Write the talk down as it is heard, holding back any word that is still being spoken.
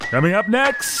Coming up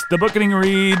next, the booking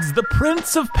reads The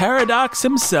Prince of Paradox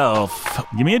himself.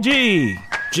 Give me a G.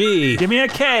 G. Give me a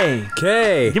K.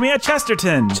 K. Give me a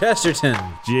Chesterton. Chesterton.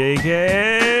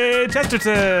 J.K.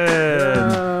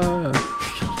 Chesterton.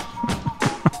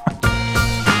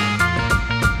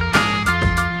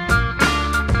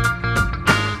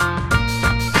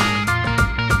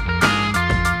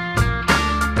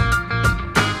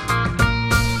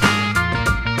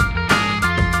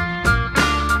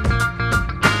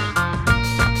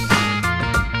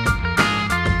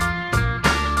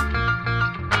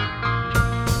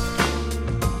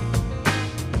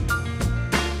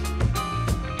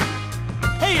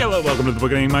 Welcome to the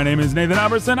booking. My name is Nathan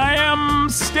Albertson. I am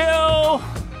still...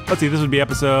 Let's see, this would be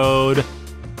episode...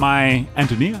 My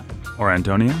Antonia, or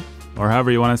Antonia, or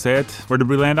however you want to say it. Where did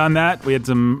we land on that? We had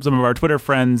some of our Twitter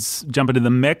friends jump into the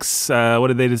mix. What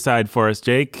did they decide for us,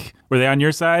 Jake? Were they on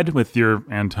your side with your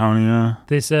Antonia?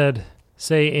 They said,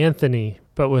 say Anthony,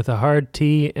 but with a hard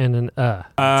T and an So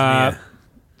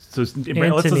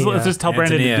let's just tell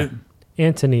Brandon to do...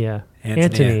 Antonia.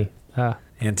 Antonia.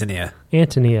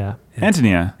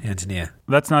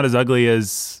 That's not as ugly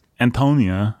as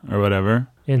Antonia or whatever.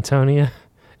 Antonia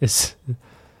is...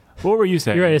 What were you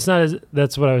saying? You're right. It's not as...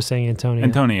 That's what I was saying, Antonia.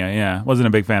 Antonia, yeah. Wasn't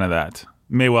a big fan of that.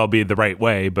 May well be the right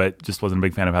way, but just wasn't a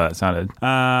big fan of how that sounded.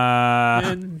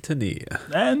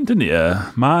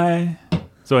 Antonia.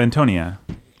 So Antonia.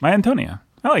 My Antonia.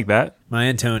 I like that. My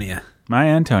Antonia.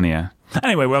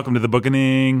 Anyway, welcome to the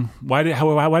booking. Why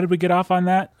did we get off on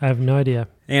that? I have no idea.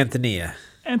 Antonia.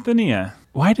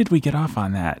 Why did we get off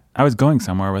on that? I was going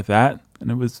somewhere with that, and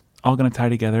it was all going to tie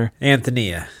together.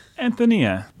 Antonia.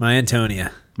 My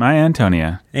Antonia.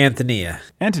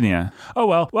 Oh,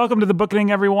 well, welcome to the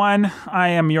booking, everyone. I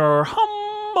am your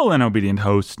humble and obedient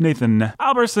host, Nathan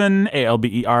Albertson,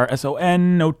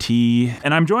 ALBERSONOT,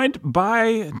 and I'm joined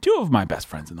by two of my best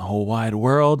friends in the whole wide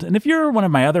world. And if you're one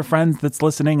of my other friends that's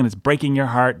listening and it's breaking your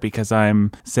heart because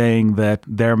I'm saying that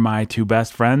they're my two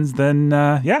best friends, then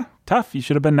tough. You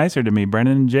should have been nicer to me.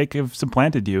 Brandon and Jake have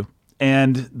supplanted you.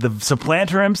 And the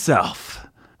supplanter himself,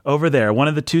 over there, one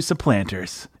of the two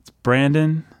supplanters, it's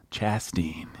Brandon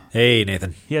Chastain. Hey,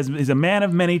 Nathan. He's a man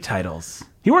of many titles.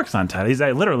 He works on titles. He's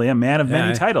literally a man of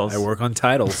many titles. I work on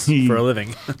titles for a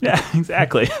living. Yeah,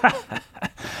 exactly.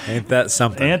 Ain't that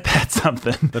something?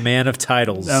 The man of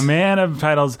titles. A man of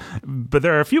titles. But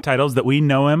there are a few titles that we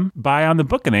know him by on the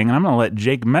booking, and I'm going to let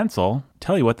Jake Menzel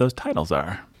tell you what those titles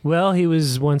are. Well, he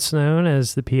was once known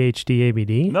as the PhD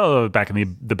ABD. No, back in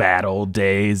the bad old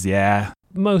days, yeah.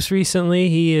 Most recently,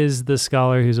 he is the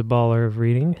scholar who's a baller of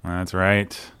reading. That's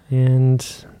right. And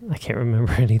I can't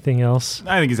remember anything else.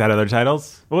 I think he's had other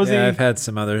titles. What was he? I've had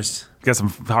some others. Got some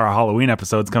Halloween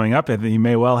episodes coming up. I think he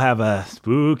may well have a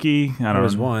spooky. There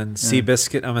was one.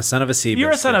 Seabiscuit. I'm a son of a Seabiscuit.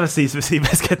 You're a son of a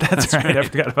Seabiscuit. That's right. I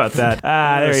forgot about that.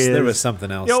 There he is. There was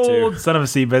something else, the old too. Son of a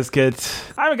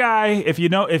Seabiscuit. I'm a guy, if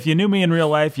you knew me in real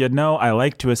life, you'd know I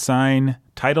like to assign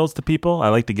titles to people. I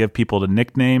like to give people the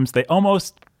nicknames. They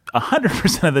almost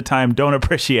 100% of the time don't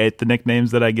appreciate the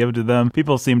nicknames that I give to them.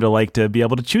 People seem to like to be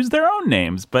able to choose their own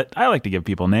names, but I like to give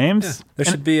people names. Yeah. There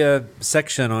should be a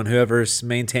section on whoever's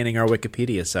maintaining our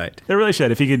Wikipedia site. There really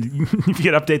should. If you could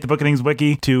update the Bookings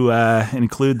Wiki to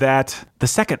include that. The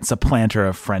second supplanter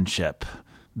of friendship.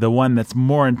 The one that's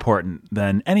more important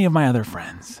than any of my other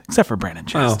friends, except for Brandon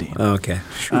Chastain. Oh, okay.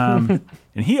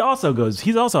 And he's also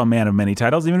a man of many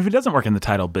titles, even if he doesn't work in the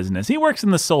title business. He works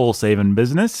in the soul-saving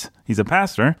business. He's a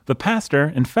pastor. The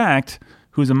pastor, in fact,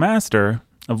 who's a master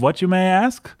of what, you may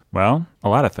ask? Well, a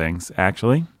lot of things,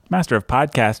 actually. Master of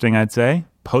podcasting, I'd say.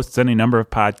 Hosts any number of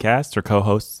podcasts or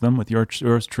co-hosts them with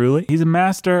yours truly. He's a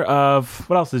master of...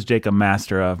 What else is Jake a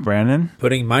master of, Brandon?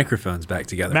 Putting microphones back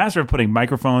together. Master of putting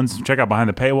microphones. Check out Behind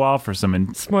the Paywall for some...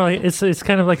 It's more like, it's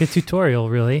kind of like a tutorial,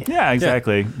 really. Yeah,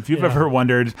 exactly. Yeah. If you've ever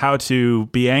wondered how to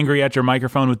be angry at your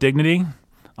microphone with dignity,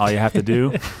 all you have to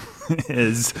do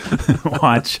is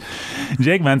watch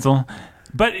Jake Menzel.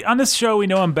 But on this show, we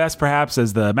know him best perhaps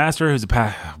as the master who's as the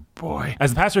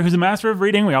pastor who's a master of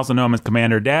reading. We also know him as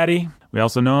Commander Daddy. We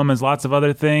also know him as lots of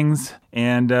other things.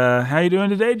 And how you doing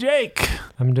today, Jake?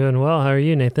 I'm doing well. How are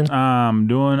you, Nathan? I'm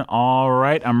doing all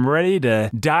right. I'm ready to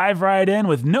dive right in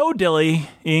with no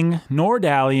dillying nor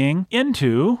dallying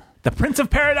into the Prince of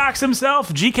Paradox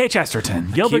himself, G.K. Chesterton.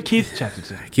 Gilbert Keith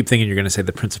Chesterton. I keep thinking you're going to say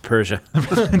the Prince of Persia.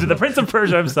 To the Prince of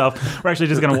Persia himself. We're actually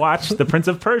just going to watch The Prince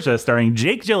of Persia starring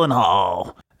Jake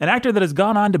Gyllenhaal An actor that has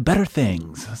gone on to better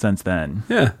things since then.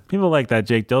 Yeah. People like that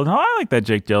Jake Gyllenhaal. I like that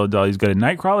Jake Gyllenhaal. He's good in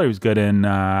Nightcrawler. He was good in,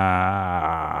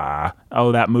 that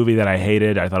movie that I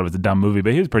hated. I thought it was a dumb movie,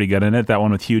 but he was pretty good in it. That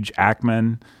one with Hugh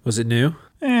Jackman. Was it new?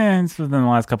 It's within the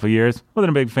last couple of years. Wasn't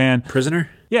a big fan. Prisoner?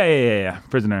 Yeah.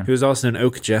 Prisoner. He was also in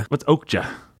Okja. What's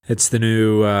Okja? It's the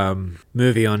new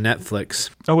movie on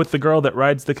Netflix. Oh, with the girl that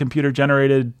rides the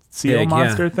computer-generated seal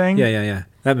monster thing? Yeah.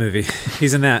 That movie.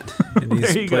 He's in that. And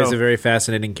he plays go. a very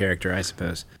fascinating character, I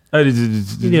suppose. You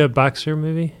do a boxing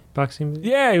movie?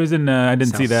 Yeah, he was in, I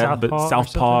didn't see that, but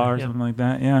Southpaw or yeah. something like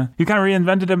that, yeah. He kind of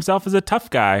reinvented himself as a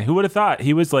tough guy. Who would have thought?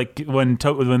 He was like, when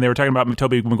they were talking about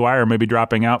Tobey Maguire maybe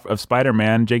dropping out of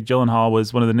Spider-Man, Jake Gyllenhaal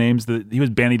was one of the names that he was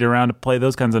bandied around to play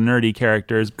those kinds of nerdy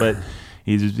characters, but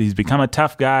he's become a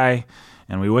tough guy,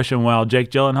 and we wish him well. Jake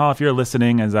Gyllenhaal, if you're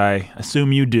listening, as I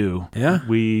assume you do,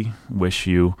 we wish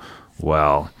you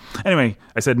well. Anyway,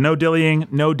 I said no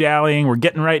dillying, no dallying. We're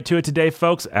getting right to it today,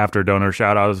 folks. After donor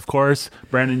shout-outs, of course.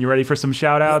 Brandon, you ready for some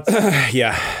shout-outs?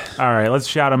 Yeah. All right, let's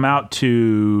shout them out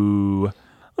to...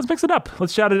 Let's mix it up.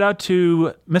 Let's shout it out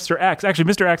to Mr. X.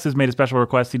 Actually, Mr. X has made a special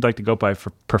request. He'd like to go by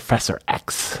for Professor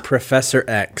X. Professor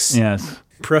X. Yes.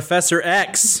 Professor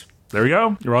X. There we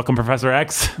go. You're welcome, Professor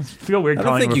X. I feel weird I don't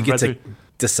calling think him you a get professor. to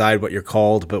decide what you're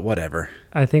called, but whatever.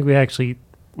 I think we actually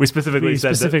We specifically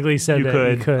said said you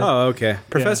that you could. Oh, okay.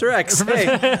 Professor X. Hey.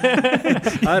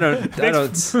 I don't.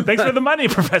 Thanks for the money,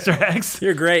 Professor X.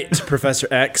 You're great, Professor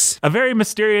X. A very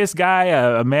mysterious guy,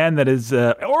 a man that is,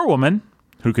 or woman,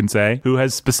 who can say, who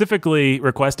has specifically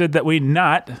requested that we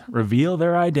not reveal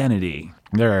their identity.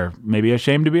 They're maybe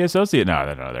ashamed to be associated.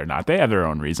 No, they're not. They have their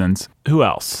own reasons. Who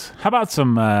else? How about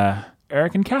some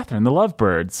Eric and Catherine, the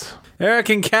Lovebirds? Eric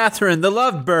and Catherine, the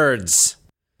Lovebirds.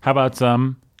 How about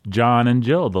some John and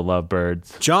Jill, the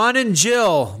Lovebirds? John and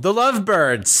Jill, the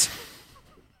Lovebirds.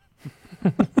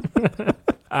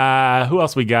 Who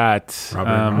else we got?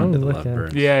 Robert and Rhonda, the look at it.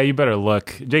 Lovebirds. Yeah, you better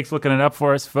look. Jake's looking it up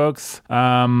for us, folks. We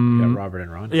got Robert and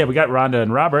Rhonda. Yeah, we got Rhonda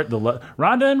and Robert,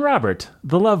 Rhonda and Robert,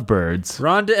 the Lovebirds.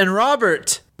 Rhonda and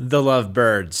Robert, the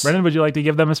Lovebirds. Brendan, would you like to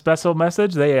give them a special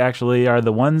message? They actually are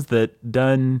the ones that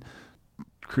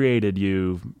created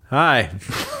you. Hi.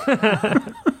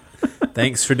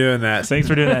 Thanks for doing that. Thanks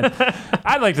for doing that.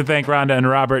 I'd like to thank Rhonda and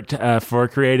Robert for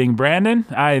creating Brandon.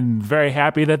 I'm very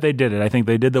happy that they did it. I think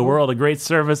they did the world a great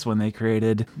service when they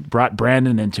brought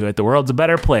Brandon into it. The world's a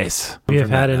better place. We have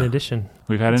had an addition.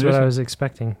 We've had That's an what I addition. was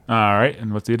expecting. All right,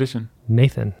 and what's the addition?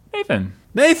 Nathan. Nathan.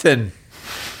 Nathan.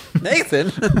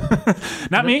 Nathan.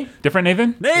 Not me. Different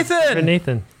Nathan. For Nathan.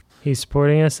 Nathan. He's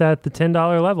supporting us at the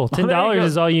 $10 level. there you $10 go.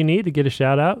 is all you need to get a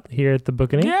shout out here at the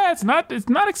Booking. Yeah, it's not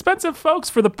expensive, folks.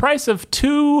 For the price of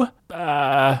two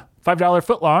 $5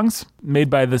 footlongs made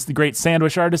by this great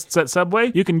sandwich artists at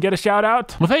Subway, you can get a shout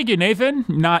out. Well, thank you, Nathan.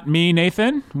 Not me,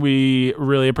 Nathan. We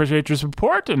really appreciate your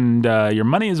support, and your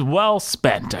money is well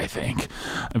spent, I think.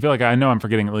 I feel like I know I'm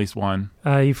forgetting at least one.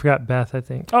 You forgot Beth, I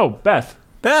think. Oh, Beth.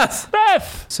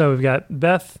 Beth. So we've got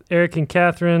Beth, Eric and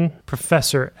Catherine,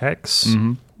 Professor X,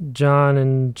 John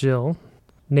and Jill,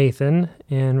 Nathan,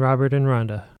 and Robert and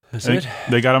Rhonda. That's it.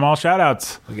 They got them all shout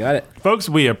outs. We got it. Folks,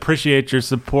 we appreciate your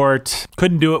support.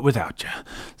 Couldn't do it without you.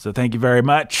 So thank you very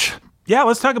much. Yeah,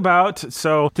 let's talk about,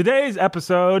 so today's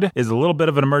episode is a little bit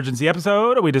of an emergency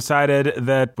episode. We decided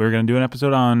that we were going to do an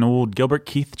episode on old Gilbert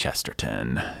Keith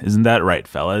Chesterton. Isn't that right,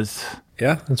 fellas?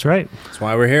 Yeah. That's right. That's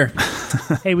why we're here.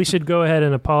 Hey, we should go ahead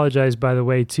and apologize, by the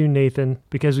way, to Nathan,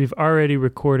 because we've already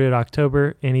recorded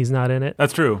October and he's not in it.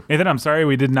 That's true. Nathan, I'm sorry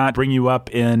we did not bring you up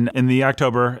in the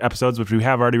October episodes, which we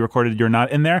have already recorded. You're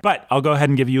not in there, but I'll go ahead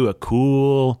and give you a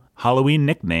cool Halloween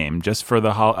nickname just for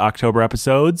the October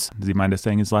episodes. Does he mind us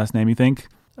saying his last name, you think?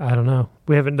 I don't know.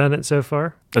 We haven't done it so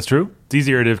far. That's true. It's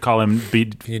easier to call him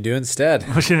Can you do instead?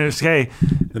 hey,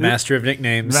 The master of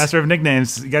nicknames. Master of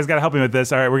nicknames. You guys got to help me with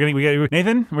this. All right,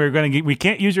 Nathan, we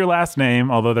can't use your last name,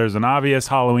 although there's an obvious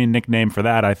Halloween nickname for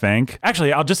that, I think.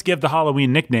 Actually, I'll just give the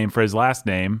Halloween nickname for his last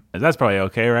name. That's probably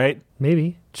okay, right?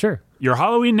 Maybe. Sure. Your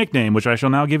Halloween nickname, which I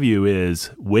shall now give you, is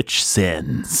Witch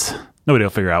Sins. Nobody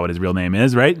will figure out what his real name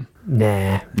is, right?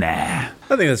 Nah. Nah.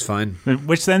 I think that's fine.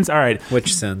 Witch Sins? All right.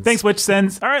 Which sense? Thanks, Witch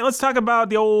Sins. All right, let's talk about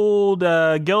the old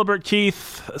Gilbert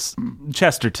Keith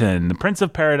Chesterton, the Prince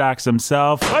of Paradox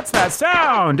himself. What's that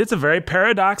sound? It's a very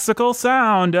paradoxical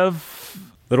sound of...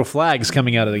 Little flags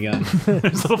coming out of the gun.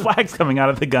 There's little flags coming out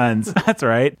of the guns. That's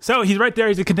right. So he's right there.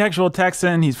 He's a contextual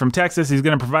Texan. He's from Texas. He's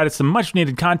going to provide us some much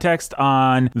needed context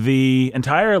on the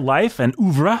entire life and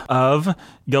oeuvre of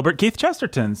Gilbert Keith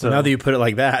Chesterton. So Now that you put it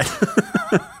like that.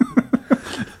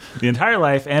 The entire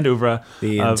life and oeuvre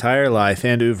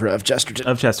of Chesterton.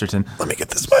 of Chesterton. Let me get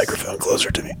this microphone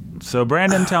closer to me. So,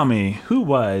 Brandon, tell me, who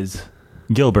was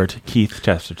Gilbert Keith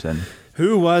Chesterton?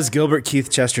 Who was Gilbert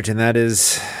Keith Chesterton? That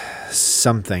is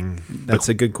something. That's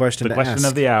a good question to ask. The question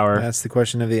of the hour. That's the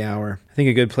question of the hour. I think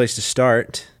a good place to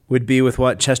start would be with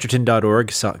what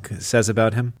Chesterton.org says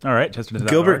about him. All right, Chesterton.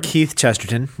 Gilbert Keith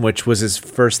Chesterton, which was his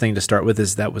first thing to start with,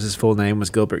 that was his full name, was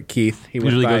Gilbert Keith. He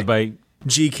usually goes by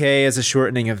GK as a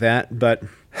shortening of that, but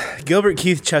Gilbert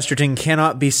Keith Chesterton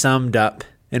cannot be summed up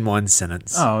in one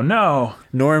sentence. Oh, no.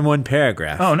 Nor in one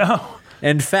paragraph. Oh, no.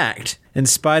 In fact, in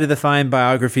spite of the fine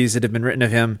biographies that have been written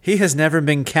of him, he has never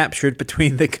been captured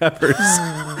between the covers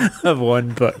of one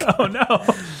book. Oh, no.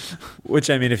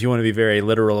 Which, I mean, if you want to be very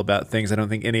literal about things, I don't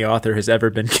think any author has ever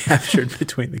been captured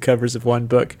between the covers of one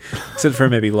book, except for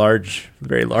maybe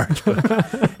very large book.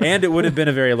 And it would have been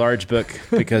a very large book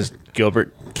because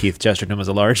Gilbert Keith Chesterton was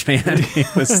a large man. He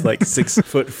was like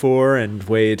 6'4" and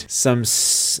weighed some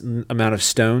amount of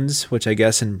stones, which I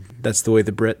guess, and that's the way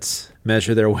the Brits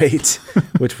measure their weight,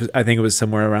 which was, I think it was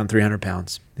somewhere around 300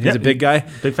 pounds. He's a big guy.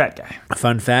 Big fat guy.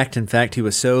 Fun fact, in fact, he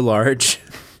was so large.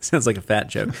 Sounds like a fat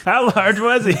joke. How large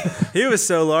was he? He was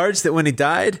so large that when he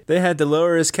died, they had to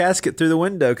lower his casket through the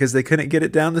window because they couldn't get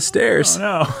it down the stairs. Oh,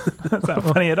 no. That's not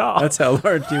funny at all. That's how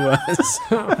large he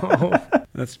was.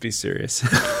 Let's be serious.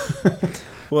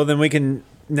 Well, then we can,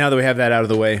 now that we have that out of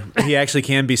the way, he actually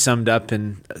can be summed up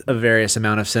in a various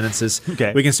amount of sentences.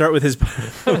 Okay. We can start with his...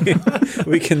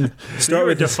 we can start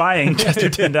with defying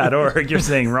Chesterton.org. You're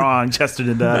saying wrong,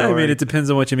 Chesterton.org. I mean, it depends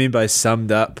on what you mean by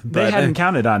summed up. They hadn't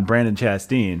counted on Brandon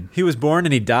Chastain. He was born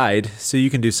and he died, so you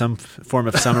can do some form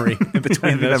of summary in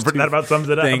between those two that about sums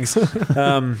it up. things.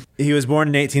 He was born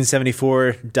in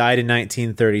 1874, died in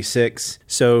 1936.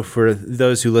 So for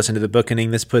those who listen to the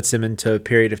bookending, this puts him into a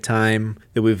period of time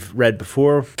that we've read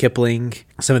before. Kipling,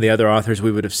 some of the other authors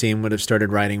we would have seen would have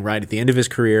started writing right at the end of his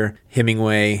career.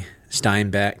 Hemingway,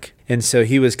 Steinbeck. And so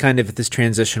he was kind of at this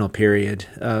transitional period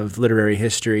of literary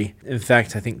history. In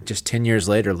fact, I think just 10 years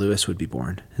later, Lewis would be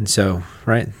born. And so,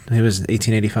 right, he was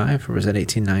 1885, or was that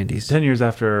 1890s? 10 years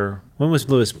after... When was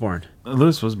Lewis born?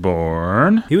 Lewis was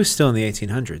born... He was still in the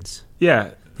 1800s.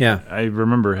 Yeah. Yeah. I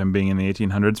remember him being in the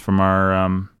 1800s from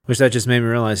our... Which that just made me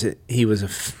realize that he was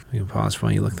you can pause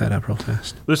while you look that up real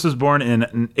fast. Lewis was born in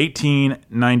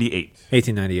 1898.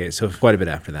 1898, so quite a bit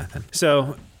after that then.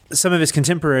 So... Some of his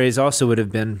contemporaries also would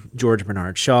have been George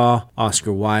Bernard Shaw,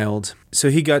 Oscar Wilde. So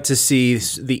he got to see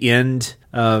the end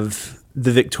of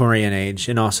the Victorian age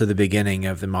and also the beginning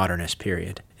of the modernist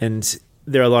period. And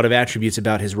there are a lot of attributes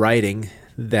about his writing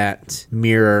that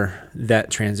mirror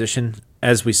that transition,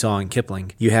 as we saw in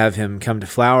Kipling. You have him come to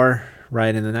flower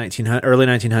right in the early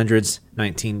 1900s,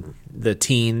 the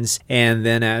teens, and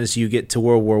then as you get to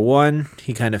World War I,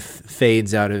 he kind of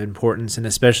fades out of importance, and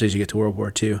especially as you get to World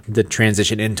War II, the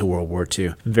transition into World War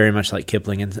II, very much like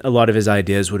Kipling, and a lot of his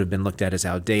ideas would have been looked at as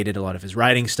outdated. A lot of his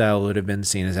writing style would have been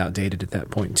seen as outdated at that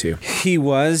point too. He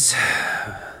was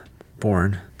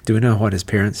born... Do we know what his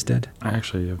parents did? I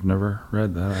actually have never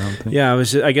read that, I don't think. Yeah,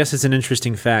 I guess it's an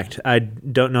interesting fact. I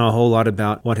don't know a whole lot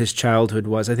about what his childhood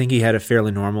was. I think he had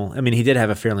he did have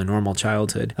a fairly normal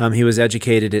childhood. He was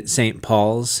educated at St.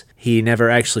 Paul's. He never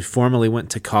actually formally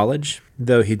went to college,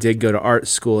 though he did go to art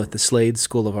school at the Slade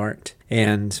School of Art.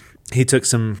 And he took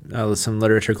some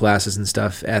literature classes and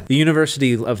stuff at the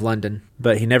University of London,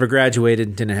 but he never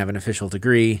graduated, didn't have an official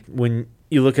degree. When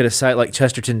you look at a site like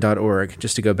Chesterton.org,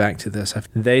 just to go back to this,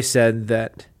 they said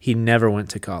that he never went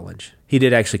to college. He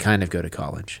did actually kind of go to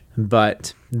college,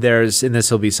 but and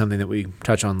this will be something that we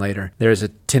touch on later, there's a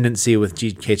tendency with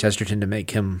G.K. Chesterton to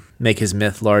make his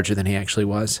myth larger than he actually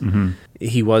was. Mm-hmm.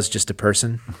 He was just a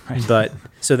person, right. But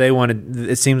so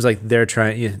it seems like they're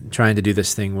trying to do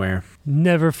this thing where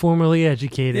never formally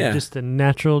educated, just a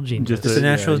natural genius. Just a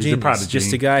natural genius.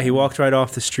 Just a guy. He walked right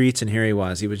off the streets, and here he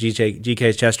was. He was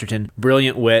G.K. Chesterton,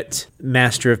 brilliant wit,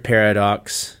 master of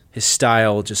paradox, his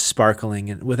style just sparkling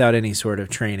and without any sort of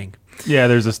training. Yeah,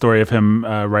 there's a story of him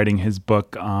writing his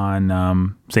book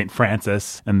on St.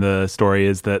 Francis, and the story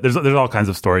is that there's all kinds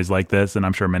of stories like this, and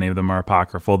I'm sure many of them are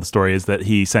apocryphal. The story is that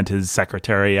he sent his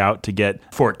secretary out to get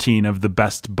 14 of the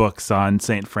best books on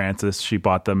St. Francis. She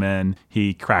bought them in.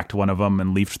 He cracked one of them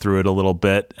and leafed through it a little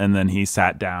bit, and then he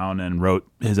sat down and wrote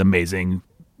his amazing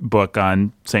book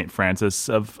on St. Francis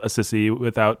of Assisi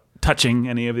without touching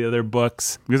any of the other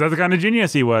books, because that's the kind of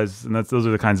genius he was, and those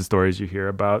are the kinds of stories you hear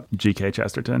about G.K.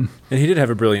 Chesterton. And he did have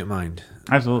a brilliant mind.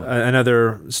 Absolutely.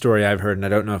 Another story I've heard, and I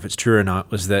don't know if it's true or not,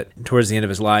 was that towards the end of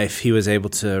his life, he was able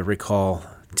to recall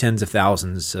tens of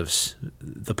thousands of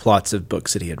the plots of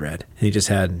books that he had read. And he just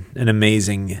had an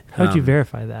amazing... How'd you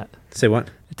verify that? Say what?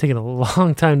 It's taken a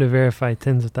long time to verify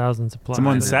tens of thousands of plots.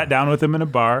 Someone sat down with him in a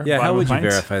bar. Yeah, how would you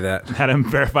pints, verify that? Had him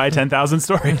verify 10,000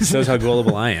 stories. Shows how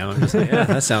gullible I am. I'm just like, yeah,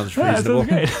 that sounds reasonable.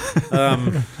 That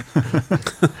sounds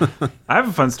great. I have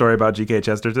a fun story about G.K.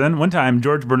 Chesterton. One time,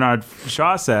 George Bernard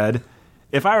Shaw said,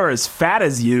 "If I were as fat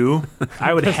as you,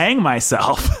 I would hang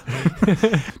myself."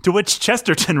 To which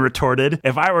Chesterton retorted,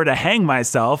 "If I were to hang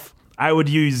myself, I would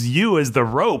use you as the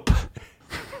rope."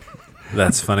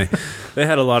 That's funny. They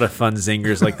had a lot of fun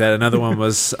zingers like that. Another one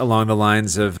was along the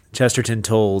lines of Chesterton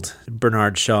told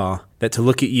Bernard Shaw that to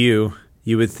look at you,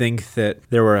 you would think that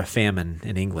there were a famine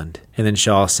in England. And then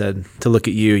Shaw said, to look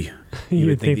at you, you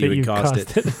would think that you would caused it.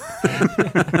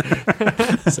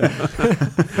 So,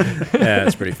 yeah,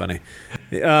 it's pretty funny.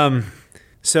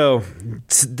 So,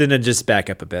 then just back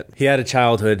up a bit. He had a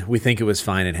childhood. We think it was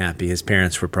fine and happy. His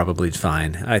parents were probably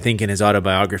fine. I think in his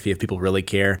autobiography, if people really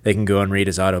care, they can go and read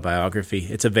his autobiography.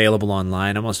 It's available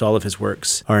online. Almost all of his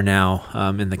works are now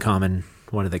in the common...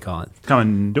 What do they call it?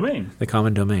 Common domain. The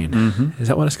common domain. Mm-hmm. Is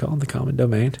that what it's called? The common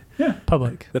domain? Yeah.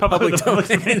 Public. The public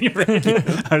domain.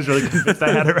 I was really convinced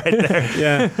I had it right there.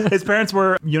 Yeah. His parents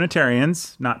were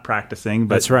Unitarians, not practicing,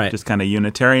 but that's right. Just kind of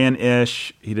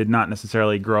Unitarian-ish. He did not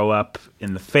necessarily grow up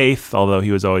in the faith, although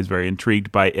he was always very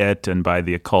intrigued by it and by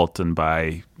the occult and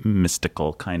by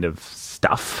mystical kind of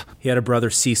stuff. He had a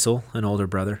brother, Cecil, an older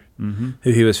brother,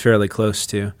 who he was fairly close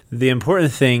to. The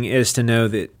important thing is to know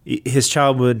that his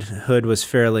childhood was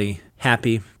fairly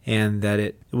happy and that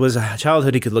it was a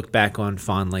childhood he could look back on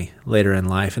fondly later in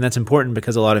life. And that's important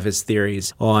because a lot of his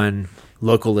theories on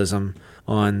localism,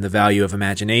 on the value of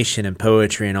imagination and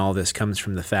poetry and all this comes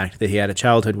from the fact that he had a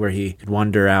childhood where he could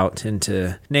wander out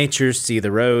into nature, see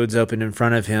the roads open in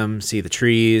front of him, see the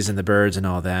trees and the birds and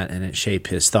all that, and it shaped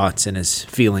his thoughts and his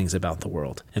feelings about the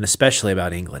world, and especially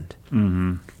about England.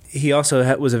 Mm-hmm. He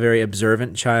also was a very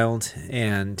observant child,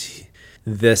 and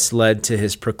this led to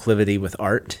his proclivity with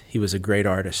art. He was a great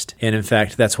artist. And in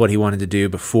fact, that's what he wanted to do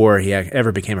before he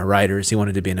ever became a writer, is he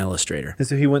wanted to be an illustrator. And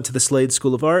so he went to the Slade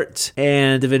School of Art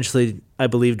and eventually, I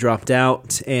believe, dropped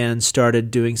out and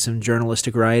started doing some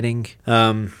journalistic writing.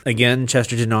 Again,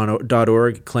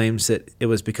 Chesterton.org claims that it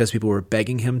was because people were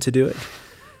begging him to do it.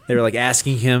 They were like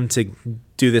asking him to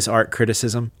do this art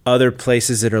criticism. Other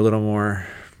places that are a little more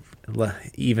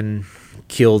even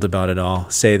keeled about it all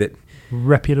say that...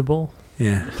 Reputable.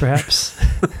 Yeah. Perhaps.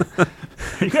 Are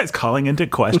you guys calling into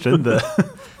question the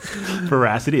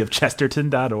veracity of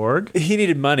Chesterton.org? He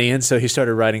needed money, and so he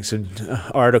started writing some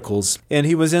articles. And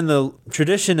he was in the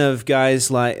tradition of guys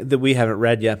like that we haven't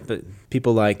read yet, but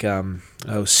people like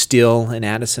Steele and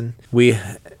Addison. We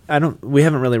haven't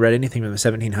really read anything from the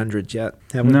 1700s yet,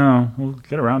 have we? No, we'll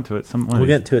get around to it We'll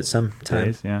get to it sometime.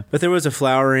 Days, yeah. But there was a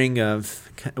flowering of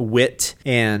wit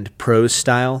and prose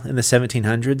style in the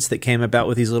 1700s that came about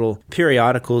with these little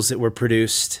periodicals that were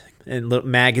produced in little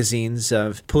magazines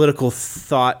of political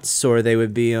thoughts, or they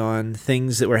would be on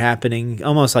things that were happening,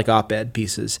 almost like op-ed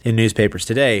pieces in newspapers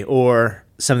today, or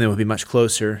something that would be much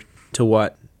closer to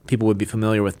what people would be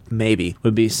familiar with, maybe,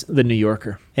 would be the New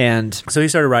Yorker. And so he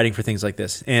started writing for things like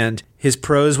this. And his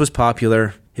prose was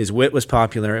popular. His wit was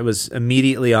popular. It was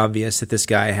immediately obvious that this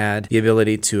guy had the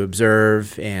ability to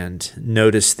observe and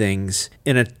notice things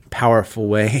in a powerful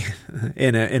way,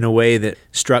 in a way that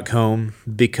struck home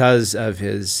because of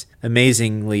his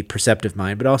amazingly perceptive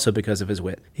mind, but also because of his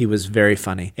wit. He was very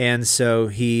funny. And so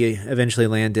he eventually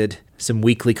landed some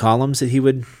weekly columns that he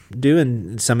would do,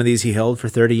 and some of these he held for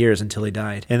 30 years until he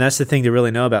died. And that's the thing to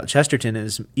really know about Chesterton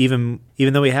is even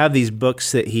though we have these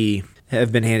books that he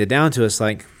have been handed down to us,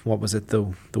 like, what was it?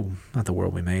 The not The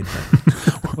World We Made,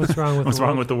 but What's Wrong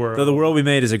with the World? The World We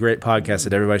Made is a great podcast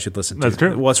that everybody should listen to. That's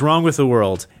true. What's Wrong with the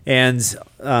World? And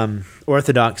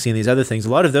Orthodoxy and these other things, a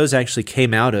lot of those actually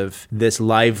came out of this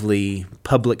lively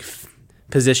public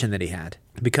position that he had.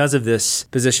 Because of this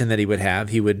position that he would have,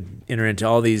 he would enter into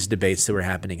all these debates that were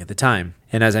happening at the time.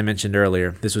 And as I mentioned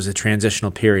earlier, this was a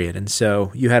transitional period. And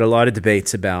so you had a lot of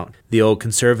debates about the old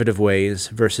conservative ways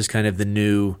versus kind of the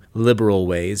new liberal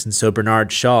ways. And so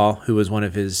Bernard Shaw, who was one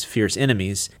of his fierce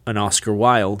enemies, and Oscar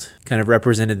Wilde, kind of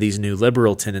represented these new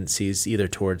liberal tendencies either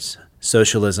towards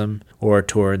socialism or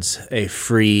towards a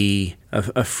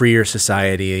freer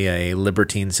society, a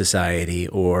libertine society,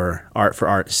 or art for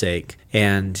art's sake.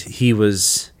 And he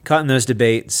was caught in those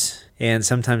debates, and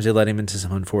sometimes they led him into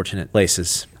some unfortunate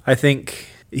places. I think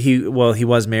he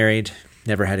was married,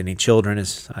 never had any children,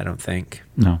 I don't think.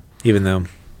 No. Even though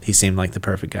he seemed like the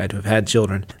perfect guy to have had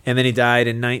children. And then he died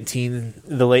in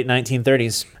the late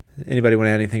 1930s. Anybody want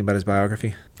to add anything about his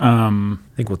biography? I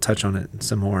think we'll touch on it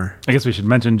some more. I guess we should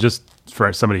mention, just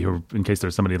for somebody who, in case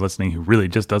there's somebody listening who really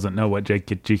just doesn't know what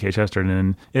G.K.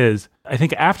 Chesterton is, I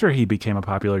think after he became a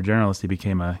popular journalist, he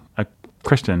became a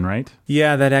Christian, right?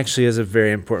 Yeah, that actually is a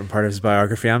very important part of his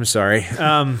biography. I'm sorry.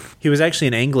 He was actually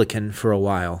an Anglican for a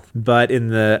while, but in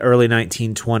the early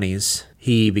 1920s,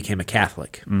 he became a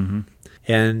Catholic. Mm-hmm.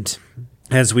 And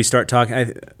as we start talking,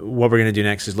 what we're going to do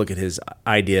next is look at his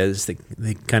ideas, the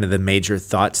kind of the major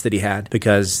thoughts that he had,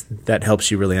 because that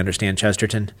helps you really understand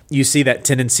Chesterton. You see that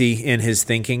tendency in his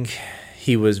thinking.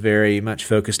 He was very much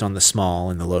focused on the small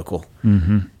and the local.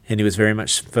 Mm-hmm. And he was very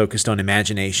much focused on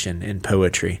imagination and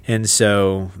poetry. And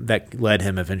so that led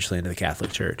him eventually into the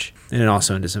Catholic Church, and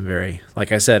also into some very,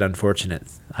 like I said, unfortunate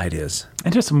ideas.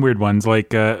 And just some weird ones,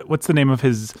 like what's the name of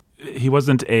his... He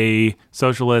wasn't a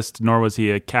socialist, nor was he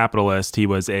a capitalist. He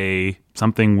was a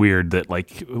something weird that, like,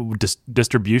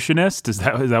 distributionist. Is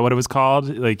that what it was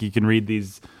called? Like, you can read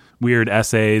these weird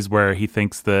essays where he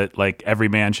thinks that, like, every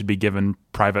man should be given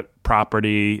private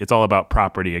property. It's all about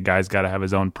property. A guy's got to have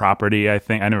his own property, I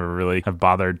think. I never really have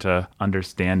bothered to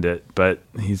understand it, but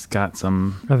he's got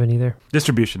some... I haven't either.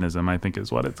 Distributionism, I think,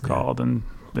 is what it's called, and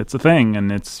it's a thing,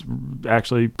 and it's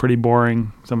actually pretty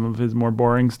boring. Some of his more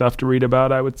boring stuff to read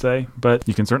about, I would say, but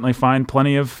you can certainly find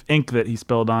plenty of ink that he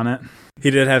spilled on it.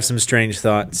 He did have some strange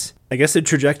thoughts. I guess the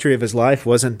trajectory of his life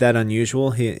wasn't that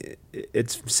unusual.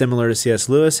 It's similar to C.S.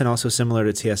 Lewis and also similar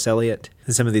to T.S. Eliot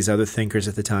and some of these other thinkers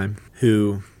at the time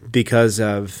who, because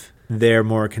of their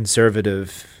more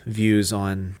conservative views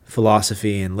on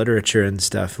philosophy and literature and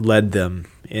stuff, led them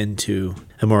into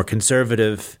a more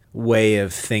conservative way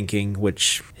of thinking,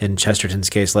 which in Chesterton's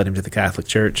case led him to the Catholic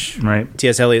Church. Right.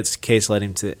 T.S. Eliot's case led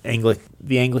him to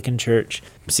the Anglican Church.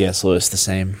 C.S. Lewis the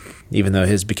same, even though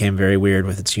his became very weird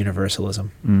with its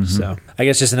universalism. Mm-hmm. So I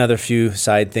guess just another few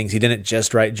side things. He didn't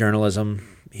just write journalism.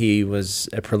 He was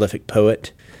a prolific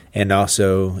poet and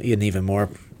also an even more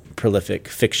prolific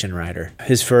fiction writer.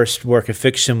 His first work of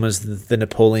fiction was The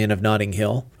Napoleon of Notting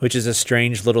Hill, which is a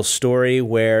strange little story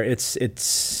where it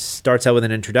starts out with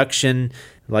an introduction,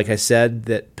 like I said,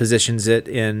 that positions it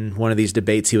in one of these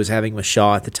debates he was having with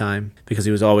Shaw at the time, because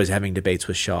he was always having debates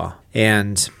with Shaw.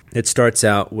 And it starts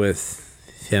out with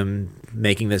him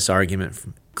making this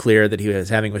argument clear that he was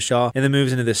having with Shaw, and then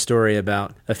moves into this story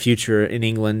about a future in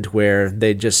England where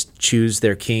they just choose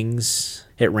their kings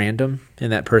at random,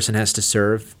 and that person has to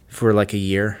serve for like a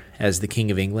year as the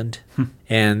King of England.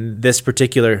 And this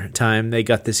particular time, they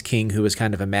got this king who was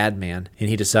kind of a madman, and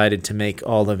he decided to make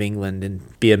all of England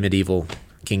and be a medieval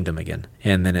kingdom again.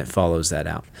 And then it follows that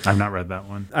out. I've not read that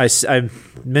one. I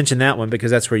mentioned that one because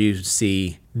that's where you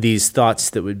see these thoughts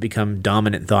that would become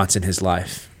dominant thoughts in his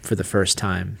life for the first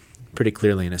time, pretty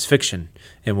clearly in his fiction.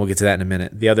 And we'll get to that in a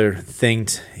minute. The other thing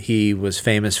he was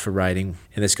famous for writing,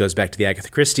 and this goes back to the Agatha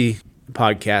Christie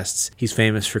podcasts, he's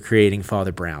famous for creating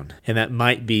Father Brown. And that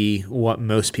might be what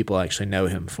most people actually know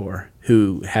him for,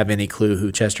 who have any clue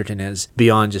who Chesterton is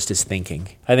beyond just his thinking.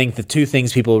 I think the two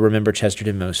things people remember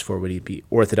Chesterton most for would be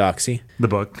Orthodoxy. The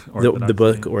book. The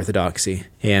book, Orthodoxy.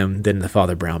 And then the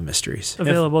Father Brown mysteries.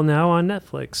 Available now on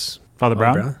Netflix. Father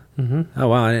Brown? Mm-hmm. Oh,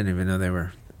 wow. I didn't even know they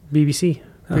were... BBC,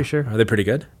 pretty sure. Are they pretty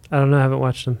good? I don't know. I haven't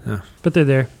watched them. Oh. But they're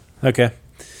there. Okay.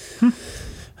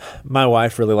 My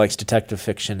wife really likes detective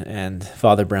fiction, and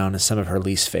Father Brown is some of her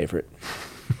least favorite.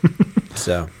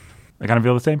 So, I kind of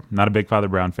feel the same. Not a big Father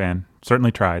Brown fan.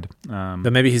 Certainly tried.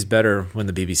 But maybe he's better when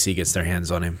the BBC gets their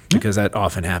hands on him, because that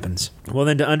often happens. Well,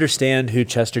 then, to understand who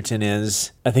Chesterton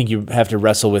is, I think you have to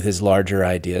wrestle with his larger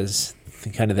ideas,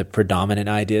 kind of the predominant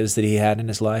ideas that he had in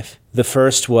his life. The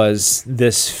first was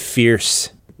this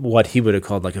fierce, what he would have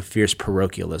called like a fierce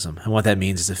parochialism. And what that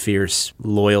means is a fierce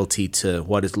loyalty to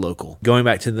what is local. Going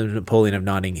back to the Napoleon of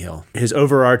Notting Hill, his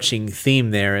overarching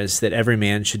theme there is that every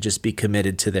man should just be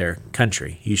committed to their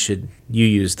country. You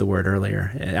used the word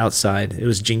earlier, outside, it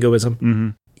was jingoism. Mm-hmm.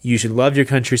 You should love your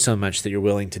country so much that you're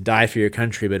willing to die for your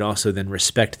country, but also then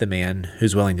respect the man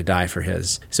who's willing to die for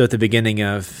his. So at the beginning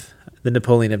of the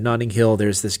Napoleon of Notting Hill,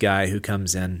 there's this guy who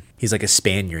comes in. He's like a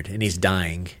Spaniard, and he's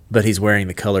dying, but he's wearing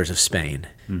the colors of Spain.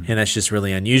 Mm. And that's just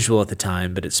really unusual at the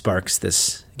time, but it sparks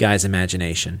this guy's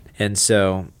imagination. And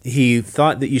so he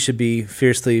thought that you should be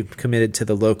fiercely committed to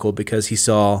the local because he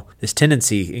saw this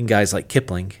tendency in guys like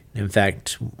Kipling. In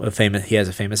fact, he has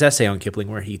a famous essay on Kipling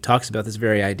where he talks about this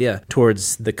very idea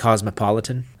towards the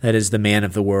cosmopolitan, that is the man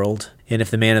of the world. And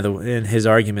if in his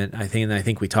argument, I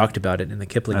think we talked about it in the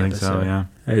Kipling episode, so, yeah.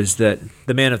 Is that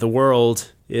the man of the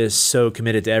world is so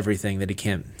committed to everything that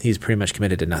he's pretty much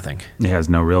committed to nothing. He has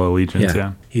no real allegiance,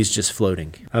 yeah. He's just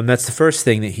floating. That's the first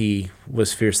thing that he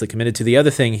was fiercely committed to. The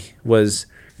other thing was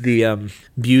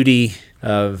beauty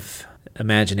of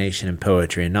imagination and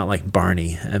poetry, and not like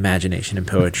Barney imagination and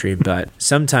poetry, but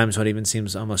sometimes what even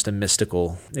seems almost a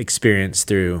mystical experience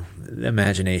through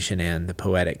imagination and the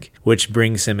poetic, which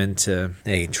brings him into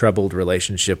a troubled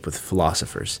relationship with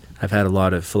philosophers. I've had a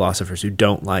lot of philosophers who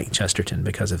don't like Chesterton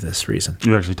because of this reason.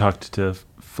 You actually talked to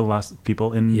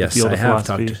people in the field of philosophy? Yes, I have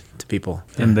talked to people.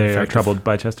 And they are troubled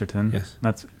by Chesterton? Yes.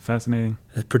 That's fascinating.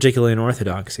 Particularly in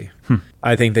orthodoxy.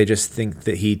 I think they just think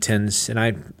that he tends, and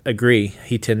I agree,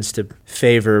 he tends to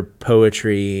favor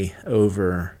poetry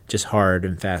over just hard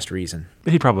and fast reason.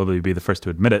 But he'd probably be the first to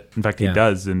admit it. In fact, he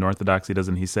does in orthodoxy,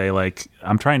 doesn't he say, like,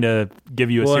 I'm trying to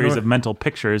give you a series of mental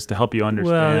pictures to help you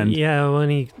understand. Well, yeah, when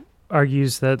he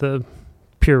argues that the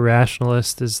pure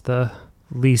rationalist is the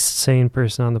least sane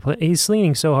person on the planet. He's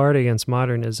leaning so hard against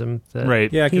modernism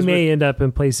that he may end up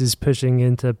in places pushing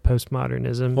into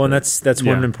postmodernism. Well, and that's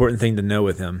one important thing to know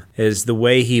with him, is the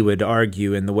way he would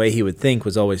argue and the way he would think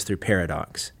was always through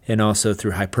paradox and also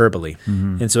through hyperbole.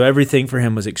 And so everything for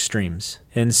him was extremes.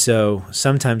 And so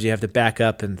sometimes you have to back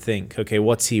up and think, okay,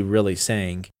 what's he really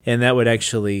saying? And that would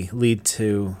actually lead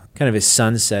to kind of his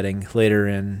sunsetting later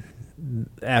in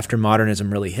after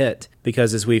modernism really hit.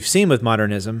 Because as we've seen with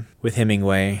modernism, with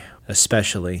Hemingway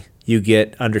especially, you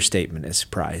get understatement is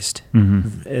prized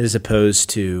as opposed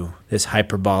to this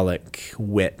hyperbolic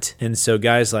wit. And so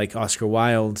guys like Oscar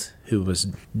Wilde, who was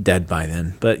dead by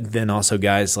then, but then also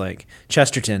guys like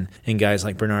Chesterton and guys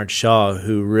like Bernard Shaw,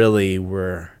 who really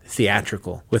were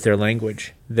theatrical with their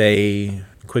language, they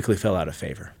quickly fell out of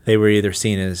favor. They were either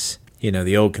seen as,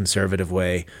 the old conservative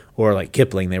way, or like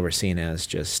Kipling, they were seen as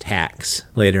just hacks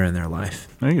later in their life.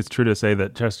 I think it's true to say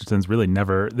that Chesterton's really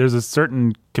never... There's a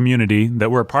certain community that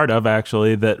we're a part of,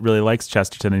 actually, that really likes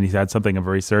Chesterton, and he's had something of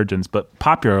a resurgence. But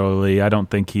popularly, I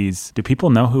don't think he's... Do people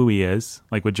know who he is?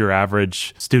 Like, would your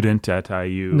average student at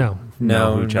IU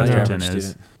know who Chesterton is?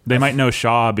 Student. They might know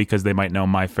Shaw because they might know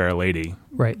My Fair Lady.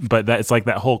 Right. But it's like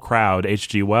that whole crowd.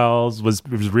 H.G. Wells was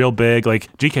real big.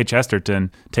 Like, G.K.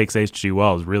 Chesterton takes H.G.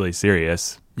 Wells really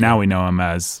serious. Now we know him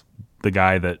as the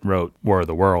guy that wrote War of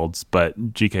the Worlds,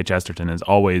 but G.K. Chesterton is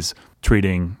always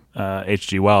treating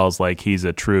H.G. Wells like he's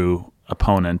a true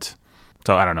opponent.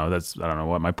 So I don't know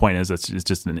what my point is. It's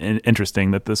just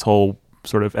interesting that this whole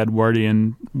sort of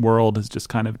Edwardian world has just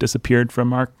kind of disappeared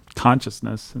from our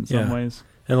consciousness in some ways.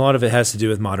 And a lot of it has to do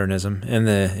with modernism and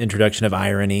the introduction of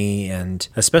irony, and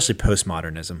especially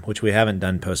postmodernism, which we haven't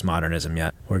done postmodernism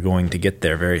yet. We're going to get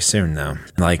there very soon, though,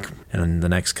 like in the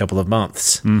next couple of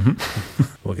months.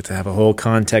 We'll get to have a whole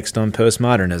context on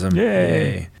postmodernism.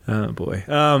 Yay. Oh, boy.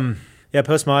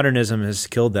 Postmodernism has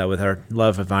killed that with our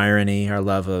love of irony, our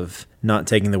love of not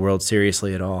taking the world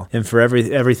seriously at all. And for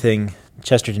everything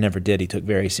Chesterton ever did, he took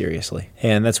very seriously.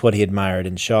 And that's what he admired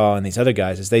in Shaw and these other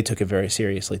guys, is they took it very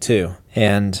seriously too.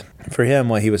 And for him,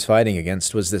 what he was fighting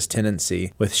against was this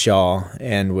tendency with Shaw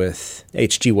and with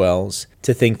H.G. Wells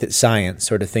to think that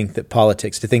science, or to think that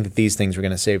politics, to think that these things were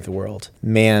going to save the world.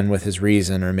 Man with his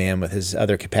reason, or man with his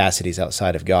other capacities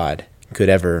outside of God, could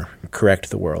ever correct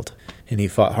the world. And he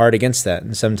fought hard against that,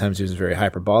 and sometimes he was very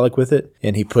hyperbolic with it,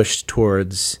 and he pushed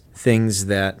towards things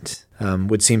that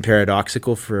would seem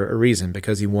paradoxical for a reason,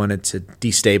 because he wanted to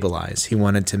destabilize. He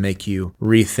wanted to make you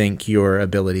rethink your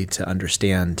ability to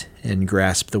understand and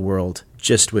grasp the world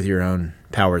just with your own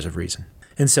powers of reason.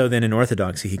 And so then in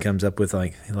orthodoxy, he comes up with,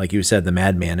 like you said, the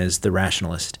madman is the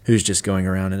rationalist, who's just going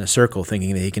around in a circle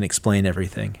thinking that he can explain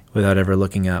everything without ever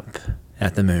looking up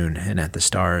at the moon and at the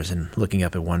stars and looking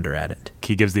up in wonder at it.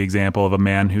 He gives the example of a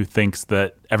man who thinks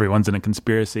that everyone's in a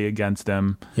conspiracy against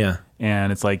him. Yeah.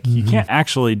 And it's like, you can't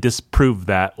actually disprove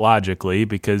that logically,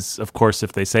 because, of course,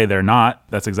 if they say they're not,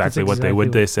 that's exactly what they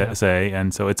would say.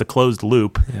 And so it's a closed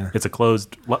loop. Yeah. It's a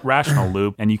closed rational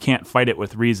loop, and you can't fight it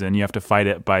with reason. You have to fight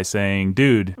it by saying,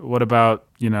 dude, what about,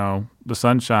 the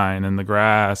sunshine and the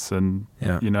grass and,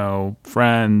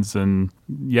 friends? And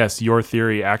yes, your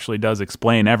theory actually does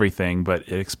explain everything, but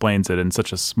it explains it in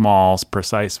such a small,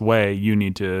 precise way. You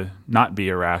need to not be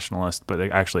a rationalist, but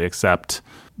actually accept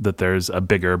that there's a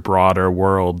bigger, broader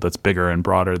world that's bigger and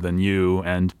broader than you,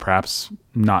 and perhaps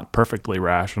not perfectly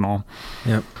rational.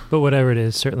 Yep. But whatever it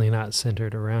is, certainly not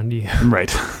centered around you.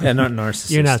 Right. Yeah, not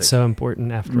narcissistic. You're not so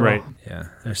important after all. Yeah,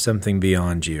 there's something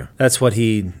beyond you. That's what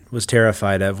he was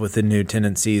terrified of with the new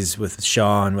tendencies with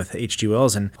Shaw and with H.G.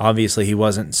 Wells, and obviously he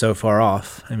wasn't so far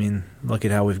off. I mean, look at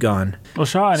how we've gone. Well,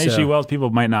 Shaw and H.G. Wells, people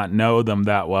might not know them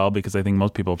that well, because I think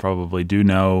most people probably do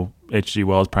know H.G.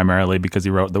 Wells primarily because he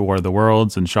wrote The War of the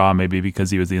Worlds, and Shaw maybe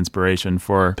because he was the inspiration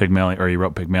for Pygmalion, or he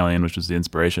wrote Pygmalion, which was the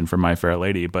inspiration for My Fair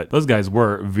Lady. But those guys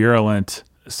were virulent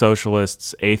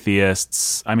socialists,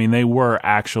 atheists. I mean, they were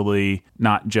actually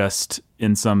not just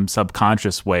in some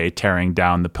subconscious way tearing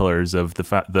down the pillars of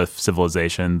the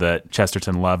civilization that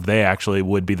Chesterton loved. They actually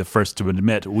would be the first to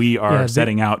admit, we are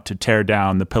setting out to tear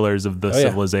down the pillars of the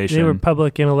civilization. They were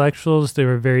public intellectuals. They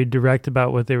were very direct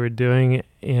about what they were doing,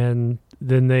 and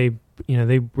then they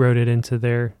wrote it into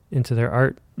their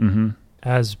art. Mm-hmm.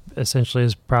 As essentially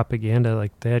as propaganda.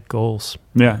 Like, they had goals.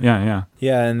 Yeah,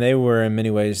 and they were, in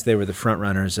many ways, they were the front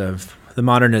runners of the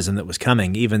modernism that was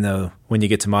coming, even though when you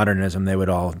get to modernism, they would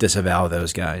all disavow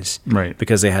those guys. Right.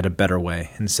 Because they had a better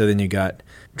way. And so then you got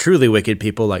truly wicked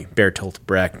people like Bertolt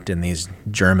Brecht and these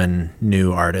German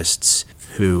new artists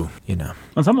who, in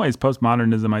some ways,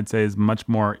 postmodernism, I'd say, is much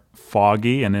more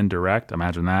foggy and indirect.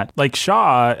 Imagine that. Like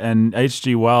Shaw and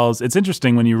H.G. Wells, it's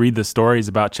interesting when you read the stories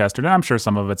about Chesterton. I'm sure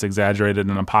some of it's exaggerated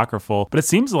and apocryphal, but it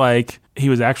seems like he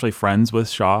was actually friends with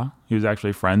Shaw. He was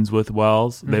actually friends with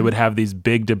Wells. Mm-hmm. They would have these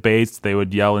big debates. They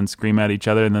would yell and scream at each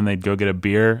other, and then they'd go get a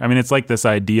beer. I mean, it's like this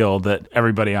ideal that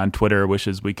everybody on Twitter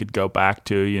wishes we could go back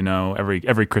to.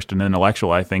 Every Christian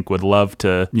intellectual, I think, would love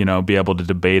to, be able to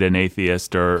debate an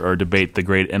atheist or debate the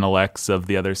great intellects of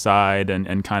the other side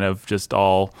and kind of just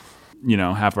all,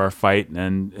 have our fight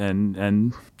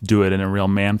and do it in a real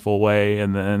manful way,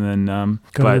 and then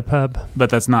go to the pub. But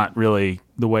that's not really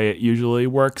the way it usually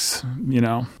works.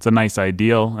 It's a nice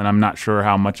ideal, and I'm not sure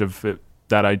how much of it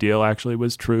that ideal actually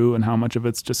was true and how much of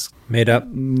it's just made up,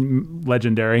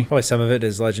 legendary. Probably some of it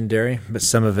is legendary, but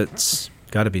some of it's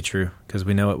got to be true because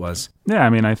we know it was. Yeah, I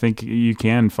mean, I think you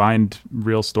can find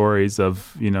real stories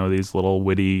of, these little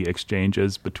witty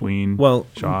exchanges between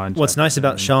Shaw and what's nice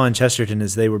about Shaw and Chesterton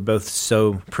is they were both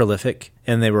so prolific,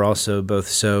 and they were also both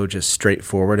so just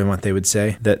straightforward in what they would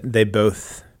say, that they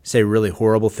both say really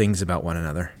horrible things about one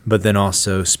another, but then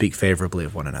also speak favorably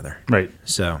of one another. Right.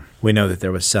 So we know that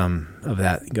there was some of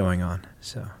that going on.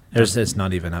 So it's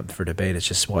not even up for debate. It's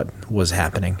just what was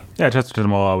happening. Yeah, Chesterton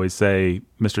will always say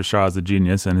Mr. Shaw is a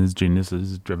genius, and his genius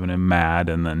has driven him mad,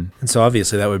 and so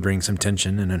obviously that would bring some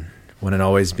tension, and it wouldn't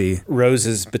always be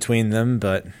roses between them,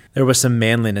 but there was some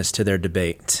manliness to their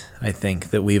debate, I think,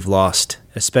 that we've lost,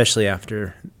 especially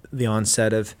after the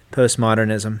onset of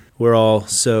postmodernism. We're all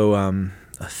so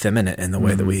effeminate in the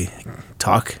way that we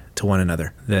talk to one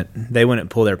another that they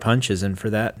wouldn't pull their punches, and for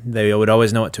that, they would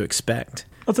always know what to expect.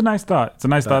 That's a nice thought. It's a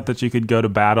nice thought that you could go to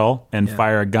battle and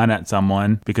fire a gun at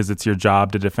someone because it's your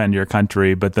job to defend your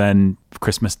country, but then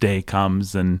Christmas Day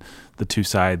comes and the two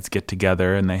sides get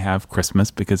together and they have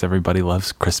Christmas because everybody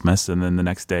loves Christmas, and then the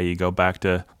next day you go back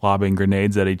to lobbing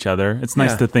grenades at each other. It's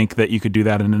nice to think that you could do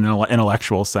that in an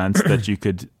intellectual sense, that you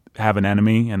could have an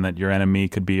enemy and that your enemy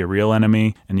could be a real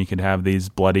enemy, and you could have these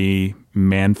bloody,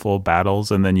 manful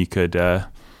battles, and then you could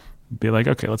be like,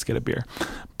 okay, let's get a beer.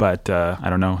 But I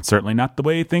don't know. It's certainly not the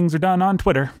way things are done on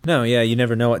Twitter. No, yeah, you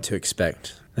never know what to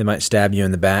expect. They might stab you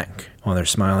in the back while they're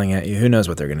smiling at you. Who knows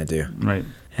what they're going to do? Right.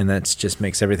 And that just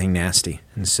makes everything nasty.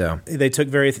 And so they took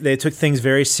things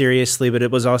very seriously, but it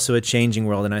was also a changing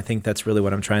world. And I think that's really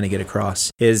what I'm trying to get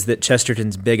across, is that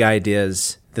Chesterton's big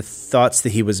ideas, the thoughts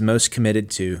that he was most committed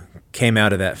to, came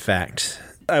out of that fact.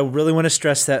 I really want to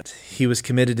stress that he was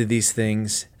committed to these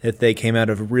things, that they came out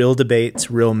of real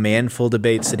debates, real manful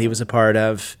debates that he was a part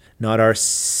of, not our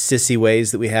sissy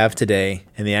ways that we have today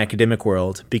in the academic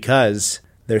world, because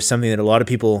there's something that a lot of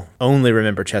people only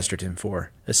remember Chesterton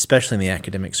for, especially in the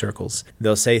academic circles.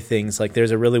 They'll say things like,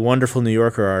 there's a really wonderful New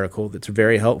Yorker article that's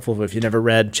very helpful if you've never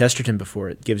read Chesterton before.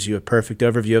 It gives you a perfect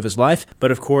overview of his life.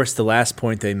 But of course, the last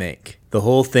point they make, the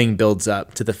whole thing builds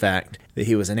up to the fact that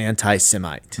he was an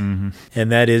anti-Semite. Mm-hmm. And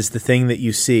that is the thing that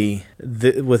you see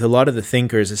with a lot of the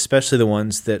thinkers, especially the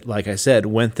ones that, like I said,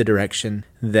 went the direction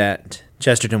that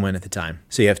Chesterton went at the time.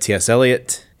 So you have T.S.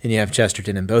 Eliot and you have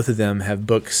Chesterton, and both of them have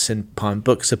books upon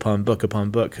books upon book upon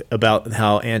book about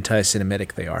how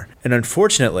anti-Semitic they are. And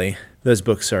unfortunately, those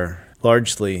books are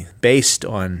largely based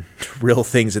on real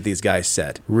things that these guys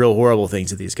said, real horrible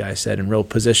things that these guys said, and real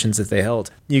positions that they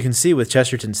held. You can see with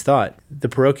Chesterton's thought, the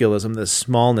parochialism, the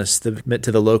smallness, the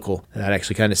to the local, that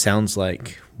actually kind of sounds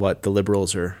like what the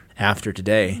liberals are after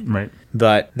today. Right.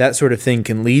 But that sort of thing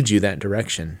can lead you that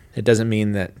direction. It doesn't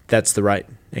mean that that's the right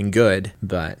and good,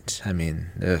 but I mean,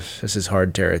 this is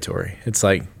hard territory. It's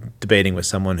like debating with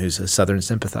someone who's a Southern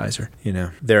sympathizer.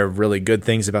 There are really good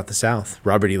things about the South.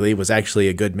 Robert E. Lee was actually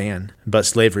a good man, but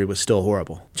slavery was still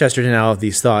horrible. Chesterton had all of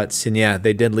these thoughts, and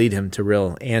they did lead him to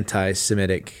real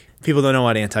anti-Semitic. People don't know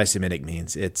what anti-Semitic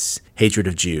means. It's hatred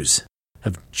of Jews,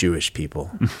 of Jewish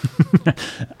people.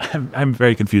 I'm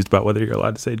very confused about whether you're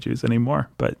allowed to say Jews anymore,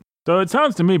 but So it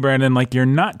sounds to me, Brandon, like you're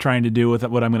not trying to do with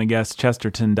what I'm going to guess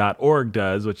Chesterton.org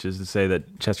does, which is to say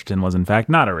that Chesterton was in fact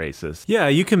not a racist. Yeah,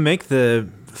 you can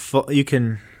you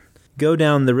can go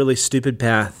down the really stupid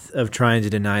path of trying to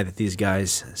deny that these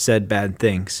guys said bad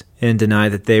things and deny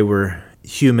that they were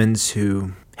humans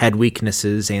who had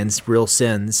weaknesses and real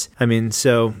sins. I mean,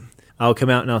 so I'll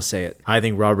come out and I'll say it. I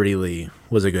think Robert E. Lee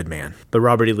was a good man, but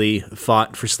Robert E. Lee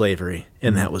fought for slavery,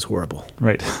 and that was horrible.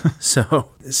 Right.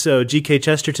 So G.K.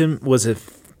 Chesterton was a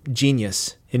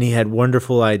genius, and he had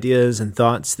wonderful ideas and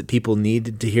thoughts that people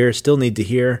needed to hear, still need to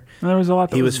hear. And there was a lot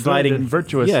that was fighting and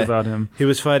virtuous about him. He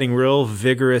was fighting real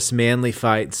vigorous, manly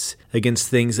fights against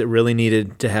things that really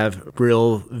needed to have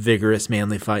real vigorous,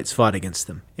 manly fights fought against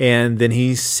them. And then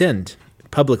he sinned,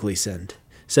 publicly sinned,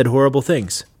 said horrible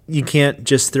things. You can't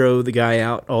just throw the guy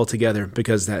out altogether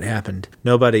because that happened.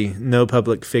 No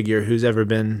public figure who's ever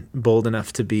been bold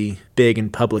enough to be big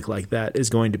and public like that is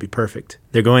going to be perfect.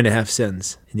 They're going to have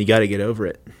sins, and you got to get over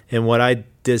it. And what I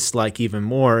dislike even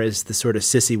more is the sort of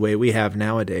sissy way we have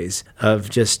nowadays of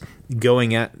just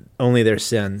going at only their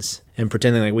sins and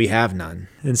pretending like we have none.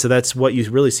 And so that's what you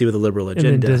really see with the liberal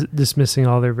agenda. And then dismissing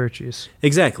all their virtues.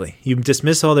 Exactly. You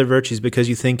dismiss all their virtues because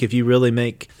you think if you really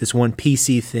make this one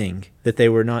PC thing that they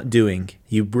were not doing,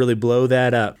 you really blow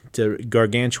that up to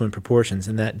gargantuan proportions,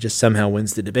 and that just somehow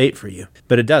wins the debate for you.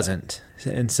 But it doesn't.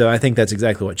 And so I think that's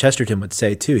exactly what Chesterton would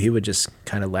say, too. He would just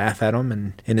kind of laugh at them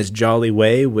and in his jolly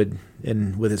way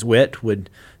and with his wit would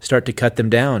start to cut them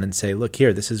down and say, look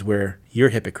here, this is where you're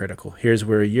hypocritical. Here's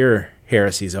where your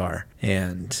heresies are,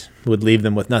 and would leave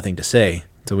them with nothing to say.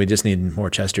 So we just need more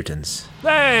Chestertons.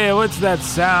 Hey, what's that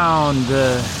sound?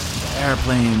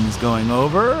 Airplanes going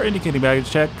over, indicating baggage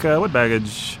check. What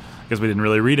baggage? I guess we didn't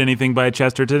really read anything by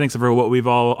Chesterton except for what we've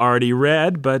all already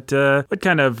read, but what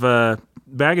kind of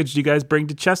baggage do you guys bring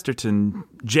to Chesterton?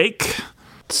 Jake?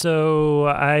 So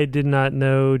I did not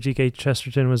know G.K.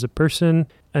 Chesterton was a person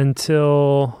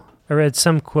until I read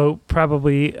some quote,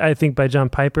 probably I think by John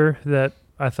Piper, that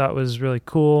I thought was really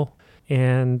cool,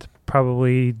 and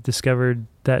probably discovered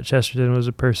that Chesterton was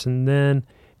a person then,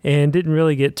 and didn't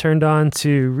really get turned on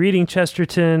to reading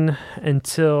Chesterton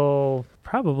until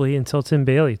Tim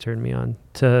Bailey turned me on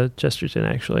to Chesterton,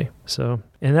 actually. So,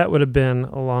 and that would have been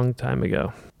a long time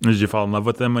ago. Did you fall in love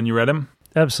with him when you read him?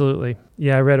 Absolutely.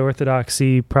 Yeah, I read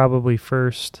Orthodoxy probably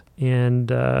first,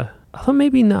 and although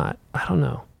maybe not. I don't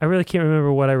know. I really can't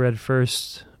remember what I read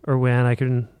first or when. I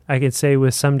could say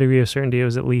with some degree of certainty it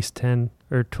was at least 10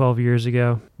 or 12 years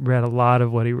ago. Read a lot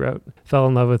of what he wrote. Fell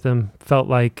in love with him. Felt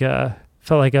like I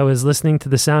was listening to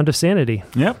The Sound of Sanity.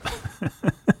 Yep.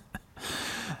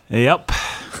 Yep.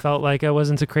 Felt like I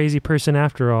wasn't a crazy person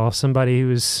after all. Somebody who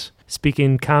was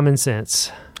speaking common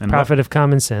sense. And prophet of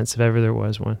common sense, if ever there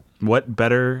was one. What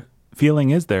better feeling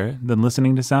is there than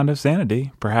listening to Sound of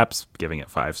Sanity? Perhaps giving it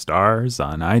 5 stars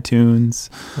on iTunes.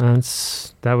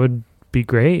 That would be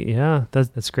great. Yeah,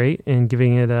 that's great. And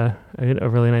giving it a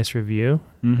really nice review.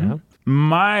 Mm-hmm. Yeah.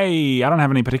 I don't have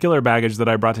any particular baggage that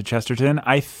I brought to Chesterton.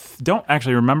 I don't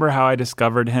actually remember how I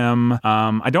discovered him.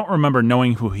 I don't remember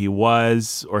knowing who he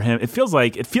was or him. It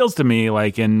feels to me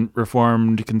like in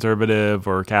Reformed, conservative,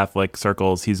 or Catholic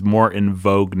circles, he's more in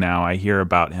vogue now. I hear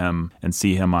about him and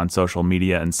see him on social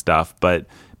media and stuff, but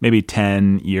maybe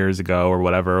 10 years ago or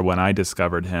whatever, when I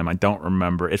discovered him, I don't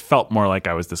remember. It felt more like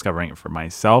I was discovering it for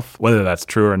myself. Whether that's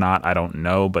true or not, I don't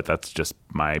know, but that's just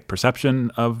my perception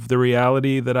of the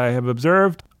reality that I have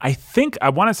observed. I think I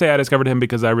want to say I discovered him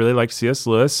because I really liked C.S.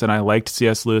 Lewis, and I liked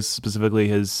C.S. Lewis, specifically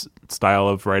his style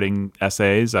of writing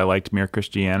essays. I liked Mere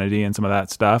Christianity and some of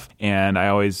that stuff, and I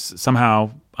always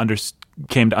somehow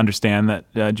came to understand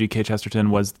that G.K. Chesterton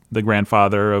was the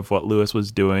grandfather of what Lewis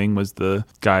was doing, was the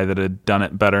guy that had done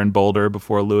it better and bolder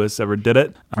before Lewis ever did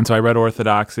it. And so I read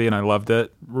Orthodoxy, and I loved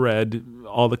it. Read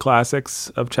all the classics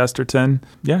of Chesterton.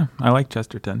 Yeah, I like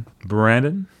Chesterton.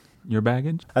 Brandon, your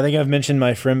baggage? I think I've mentioned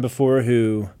my friend before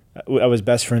who I was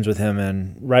best friends with him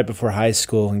and right before high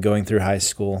school and going through high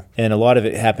school. And a lot of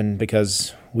it happened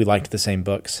because we liked the same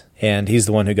books. And he's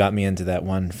the one who got me into that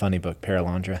one funny book,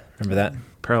 Paralandra. Remember that?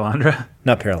 Paralandra?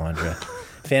 Not Paralandra.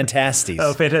 Fantasties.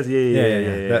 Oh, Fantastic.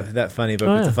 Yeah. That funny book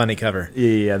with the funny cover.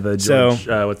 Yeah, the George,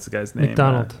 what's the guy's name?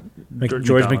 MacDonald.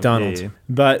 George MacDonald. Yeah.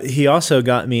 But he also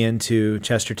got me into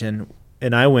Chesterton,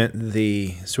 and I went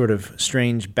the sort of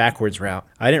strange backwards route.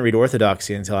 I didn't read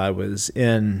Orthodoxy until I was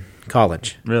in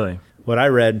college. Really? What I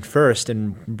read first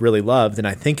and really loved, and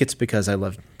I think it's because I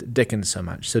loved Dickens so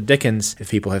much. So Dickens, if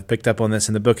people have picked up on this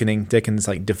in the bookening, Dickens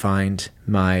defined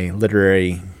my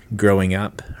literary growing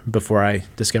up before I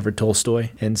discovered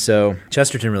Tolstoy. And so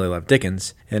Chesterton really loved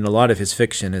Dickens, and a lot of his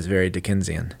fiction is very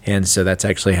Dickensian. And so that's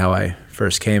actually how I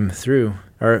first came through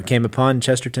came upon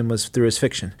Chesterton was through his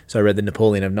fiction. So I read The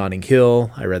Napoleon of Notting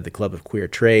Hill, I read The Club of Queer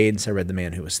Trades, I read The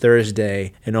Man Who Was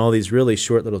Thursday, and all these really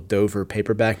short little Dover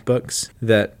paperback books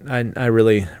that I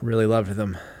really, really loved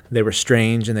them. They were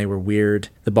strange and they were weird.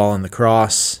 The Ball and the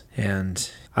Cross,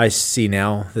 and I see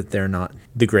now that they're not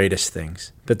the greatest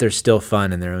things, but they're still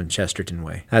fun in their own Chesterton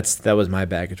way. That was my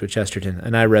baggage with Chesterton.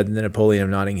 And I read The Napoleon of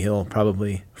Notting Hill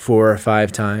probably 4 or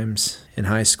 5 times in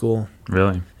high school.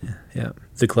 Really? Yeah.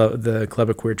 The Club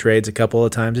of Queer Trades a couple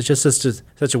of times. It's just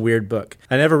such a weird book.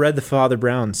 I never read the Father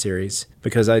Brown series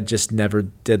because I just never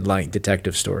did like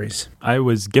detective stories. I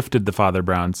was gifted the Father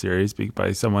Brown series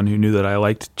by someone who knew that I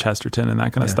liked Chesterton and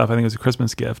that kind of stuff. I think it was a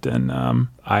Christmas gift, and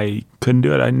I couldn't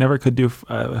do it. I never could do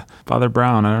Father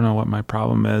Brown. I don't know what my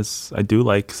problem is. I do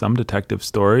like some detective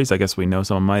stories. I guess we know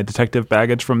some of my detective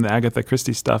baggage from the Agatha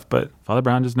Christie stuff, but Father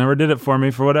Brown just never did it for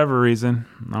me for whatever reason.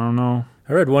 I don't know.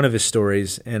 I read one of his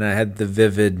stories, and I had the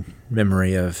vivid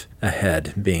memory of a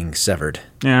head being severed.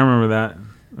 Yeah, I remember that.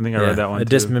 I think I read that one, too.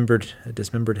 A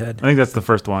dismembered head. I think that's the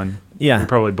first one. Yeah. We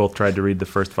probably both tried to read the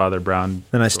first Father Brown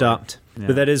Then I story. stopped. Yeah.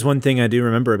 But that is one thing I do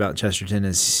remember about Chesterton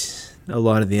is a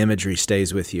lot of the imagery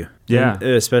stays with you. Yeah. And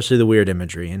especially the weird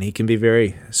imagery, and he can be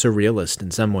very surrealist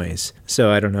in some ways.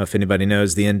 So I don't know if anybody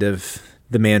knows the end of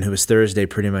The Man Who Was Thursday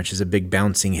pretty much is a big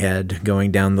bouncing head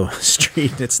going down the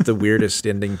street. It's the weirdest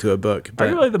ending to a book.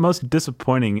 Arguably the most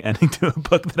disappointing ending to a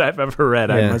book that I've ever read,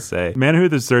 I must say. Man Who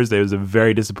Was Thursday was a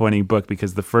very disappointing book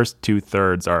because the first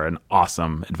 2/3 are an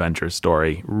awesome adventure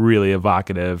story. Really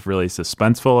evocative, really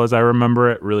suspenseful as I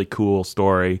remember it. Really cool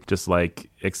story, just like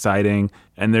exciting.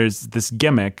 And there's this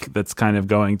gimmick that's kind of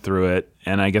going through it.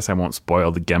 And I guess I won't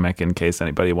spoil the gimmick in case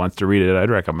anybody wants to read it. I'd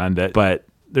recommend it. But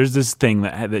there's this thing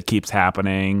that keeps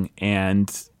happening,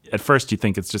 and at first you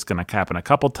think it's just going to happen a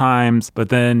couple times, but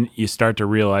then you start to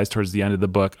realize towards the end of the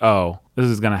book, oh, this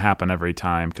is going to happen every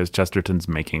time because Chesterton's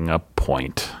making a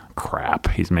point.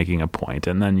 Crap, he's making a point,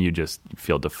 and then you just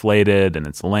feel deflated, and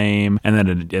it's lame, and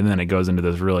then it goes into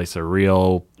this really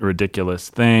surreal, ridiculous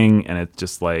thing, and it's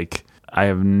just like, I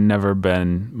have never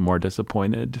been more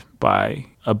disappointed by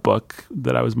a book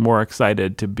that I was more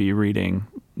excited to be reading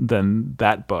than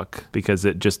that book, because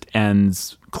it just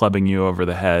ends clubbing you over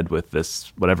the head with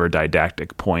this whatever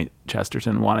didactic point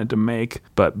Chesterton wanted to make.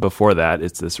 But before that,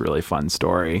 it's this really fun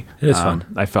story. It is fun.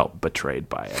 I felt betrayed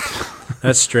by it.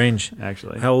 That's strange.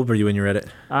 Actually. How old were you when you read it?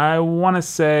 I want to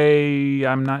say,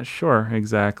 I'm not sure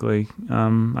exactly.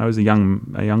 I was a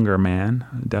younger man,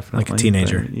 definitely. Like a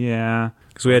teenager. Yeah.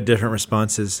 Because we had different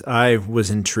responses. I was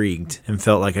intrigued and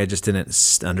felt like I just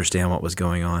didn't understand what was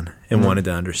going on and wanted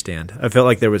to understand. I felt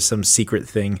like there was some secret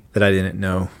thing that I didn't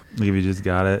know. Like if you just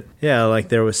got it? Yeah, like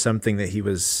there was something that he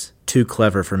was too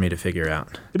clever for me to figure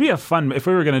out. It'd be if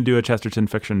we were going to do a Chesterton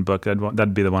fiction book,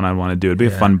 that'd be the one I'd want to do. It'd be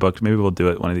a fun book. Maybe we'll do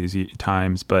it one of these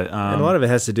times. But and a lot of it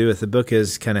has to do with the book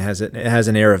it has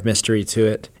an air of mystery to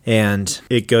it, and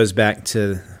it goes back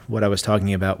to what I was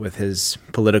talking about with his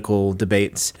political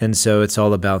debates. And so it's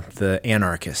all about the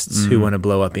anarchists who want to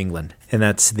blow up England. And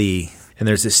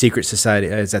there's a secret society.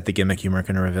 Is that the gimmick you weren't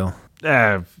going to reveal?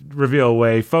 Reveal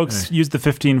away. Folks, use the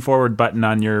 15 forward button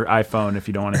on your iPhone if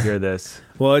you don't want to hear this.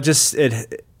 Well,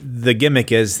 the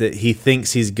gimmick is that he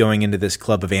thinks he's going into this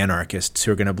club of anarchists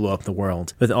who are going to blow up the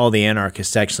world. But all the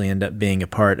anarchists actually end up being a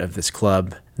part of this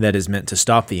club that is meant to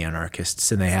stop the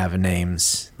anarchists. And they have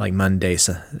names like Monday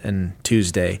and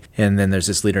Tuesday. And then there's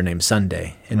this leader named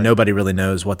Sunday. And nobody really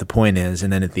knows what the point is.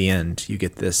 And then at the end, you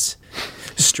get this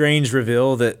strange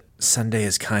reveal that Sunday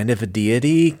is kind of a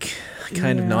deity,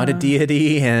 kind of not a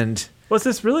deity, and well, it's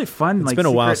this really fun, it's been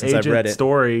a while since I've read it.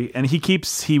 Story, and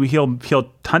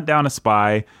he'll hunt down a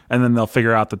spy, and then they'll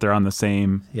figure out that they're on the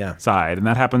same side, and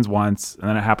that happens once, and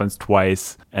then it happens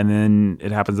twice, and then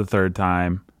it happens a third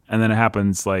time, and then it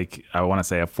happens like I want to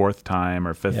say a fourth time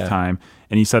or fifth time,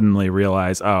 and you suddenly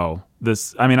realize, oh,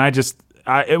 this. I mean,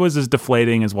 it was as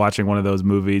deflating as watching one of those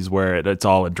movies where it's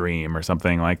all a dream or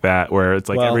something like that, where it's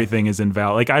like everything is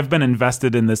invalid. Like I've been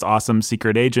invested in this awesome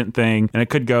secret agent thing, and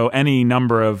it could go any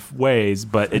number of ways,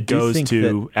 but it goes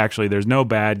to actually there's no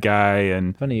bad guy.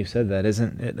 And funny you said that,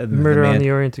 isn't it? Murder on the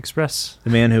Orient Express.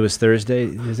 The Man Who Was Thursday,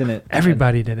 isn't it?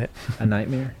 Everybody did it. A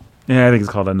nightmare? Yeah, I think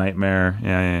it's called A Nightmare.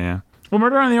 Yeah. Well,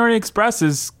 Murder on the Orient Express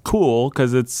is cool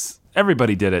because it's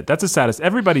everybody did it.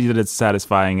 Everybody did its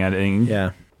satisfying editing.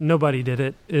 Yeah. Nobody did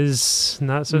it is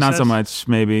not so much,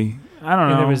 maybe. I don't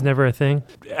know. There was never a thing.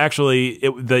 Actually,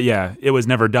 it was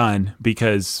never done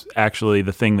because actually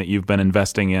the thing that you've been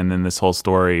investing in this whole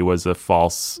story was a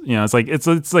false.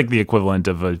 It's like the equivalent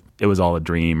of it was all a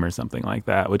dream or something like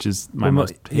that, which is my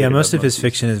most. Most of his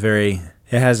fiction is very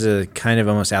It has a kind of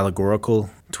almost allegorical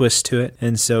twist to it.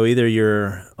 And so either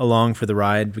you're along for the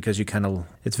ride because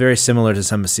it's very similar to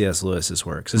some of C.S. Lewis's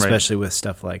works, especially with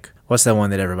stuff like, what's that one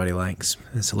that everybody likes?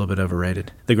 It's a little bit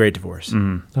overrated. The Great Divorce.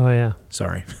 Mm-hmm. Oh, yeah.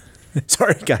 Sorry.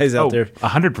 Sorry, guys out there.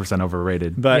 100%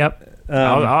 overrated. But yep.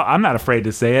 I'm not afraid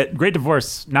to say it. Great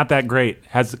Divorce, not that great.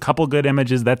 Has a couple good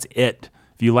images. That's it.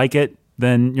 If you like it,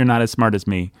 then you're not as smart as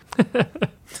me.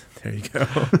 There you go.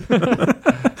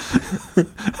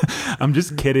 I'm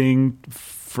just kidding,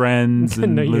 friends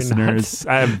and No, listeners.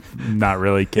 I'm not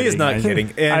really kidding. He's not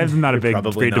kidding. I'm not a big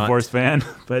Great not. Divorce fan,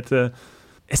 but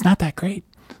it's not that great.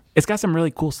 It's got some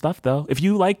really cool stuff, though. If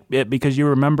you like it because you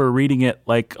remember reading it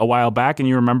like a while back and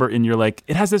you're like,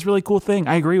 it has this really cool thing.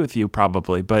 I agree with you,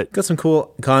 probably, but got some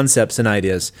cool concepts and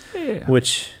ideas,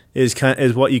 which is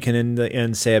what you can in the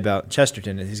end say about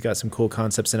Chesterton. He's got some cool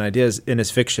concepts and ideas in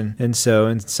his fiction, and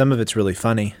some of it's really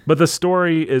funny. But the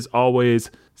story is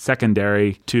always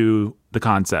secondary to the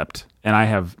concept. And I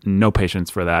have no patience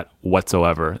for that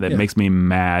whatsoever. That makes me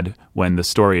mad when the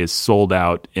story is sold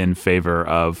out in favor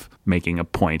of making a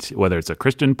point, whether it's a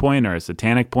Christian point or a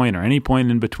satanic point or any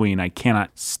point in between. I cannot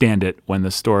stand it when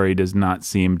the story does not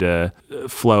seem to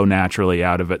flow naturally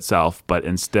out of itself, but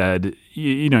instead,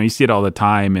 you see it all the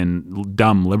time in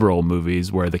dumb liberal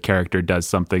movies where the character does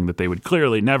something that they would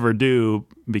clearly never do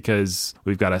because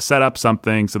we've got to set up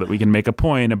something so that we can make a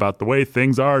point about the way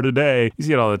things are today. You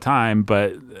see it all the time,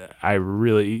 but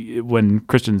when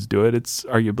Christians do it, it's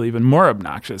arguably even more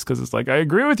obnoxious because it's like, I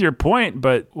agree with your point,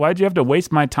 but why'd you have to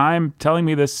waste my time telling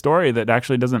me this story that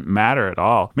actually doesn't matter at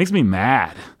all? It makes me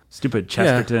mad. Stupid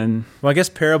Chesterton. Yeah. Well, I guess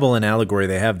parable and allegory,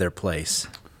 they have their place.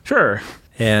 Sure.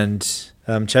 And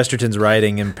Chesterton's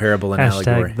writing and parable and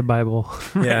allegory. The Bible.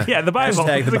 Yeah, yeah, the Bible.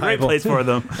 It's a great place for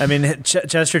them. I mean,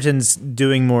 Chesterton's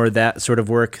doing more of that sort of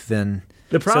work than...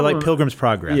 So like Pilgrim's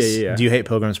Progress. Yeah. Do you hate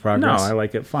Pilgrim's Progress? No, I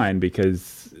like it fine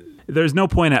because there's no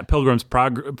point at Pilgrim's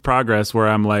Progress where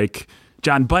I'm like,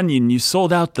 John Bunyan, you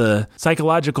sold out the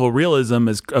psychological realism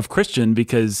of Christian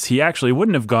because he actually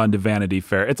wouldn't have gone to Vanity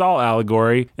Fair. It's all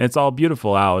allegory, and it's all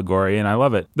beautiful allegory, and I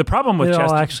love it. The problem with Chesterton...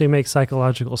 It all actually makes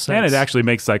psychological sense. And it actually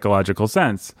makes psychological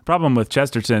sense. The problem with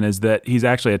Chesterton is that he's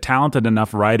actually a talented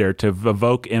enough writer to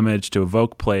evoke image, to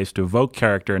evoke place, to evoke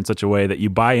character in such a way that you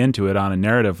buy into it on a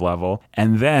narrative level,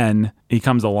 and then he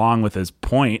comes along with his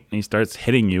point and he starts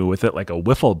hitting you with it like a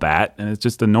wiffle bat, and it's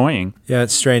just annoying. Yeah,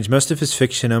 it's strange. Most of his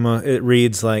fiction, it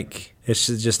reads like it's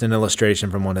just an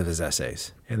illustration from one of his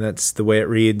essays. And that's the way it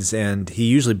reads, and he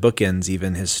usually bookends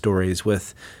even his stories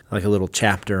with like a little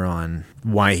chapter on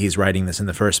why he's writing this in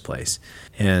the first place.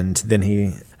 And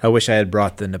then I wish I had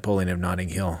brought the Napoleon of Notting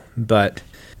Hill, but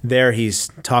there he's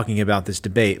talking about this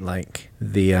debate, like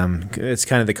it's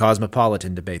kind of the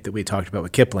cosmopolitan debate that we talked about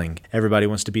with Kipling. Everybody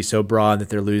wants to be so broad that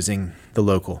they're losing the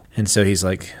local. And so he's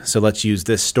like, so let's use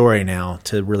this story now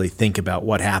to really think about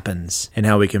what happens and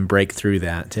how we can break through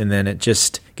that. And then it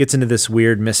just gets into this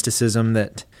weird mysticism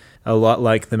that, a lot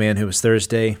like The Man Who Was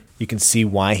Thursday, you can see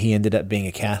why he ended up being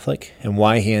a Catholic and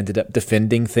why he ended up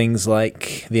defending things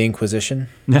like the Inquisition.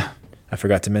 Yeah. I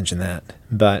forgot to mention that,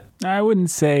 but... I wouldn't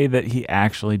say that he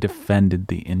actually defended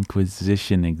the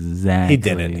Inquisition exactly. He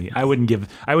didn't. I would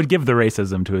give the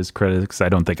racism to his critics. I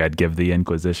don't think I'd give the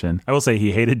Inquisition. I will say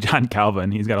he hated John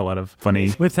Calvin. He's got a lot of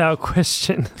funny... Without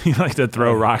question. He liked to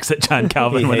throw rocks at John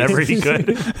Calvin whenever he could.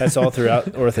 That's all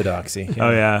throughout Orthodoxy. Yeah.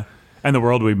 Oh, yeah. And the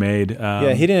world we made.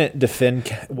 He didn't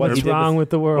defend what's wrong with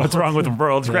the world. What's wrong with the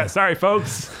world? Yeah. Sorry,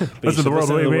 folks. Listen to the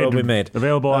world we made.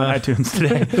 Available on iTunes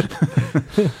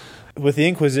today. With the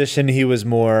Inquisition, he was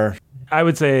more... I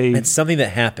would say... It's something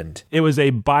that happened. It was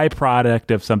a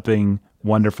byproduct of something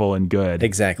wonderful and good.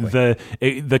 Exactly.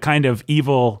 The kind of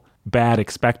evil, bad,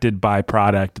 expected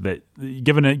byproduct that,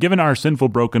 given our sinful,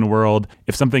 broken world,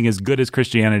 if something as good as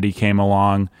Christianity came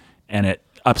along and it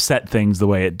upset things the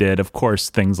way it did, of course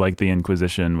things like the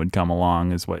Inquisition would come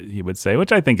along, is what he would say,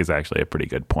 which I think is actually a pretty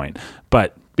good point.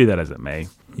 But be that as it may.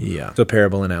 Yeah. So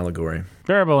parable and allegory.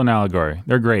 Parable and allegory.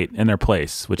 They're great in their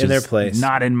place, which is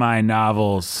not in my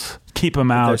novels. Keep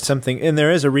them out. There's something, and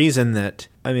there is a reason that,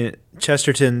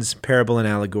 Chesterton's parable and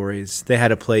allegories, they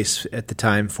had a place at the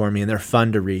time for me, and they're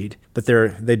fun to read, but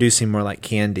they do seem more like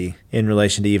candy in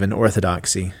relation to even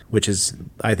orthodoxy, which is,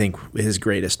 I think, his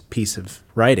greatest piece of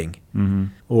writing,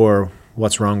 or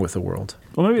What's Wrong with the World.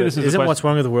 Well, maybe this isn't What's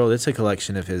Wrong with the World. It's a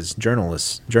collection of his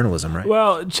journalism, right?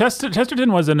 Well,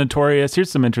 Chesterton was a notorious.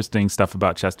 Here's some interesting stuff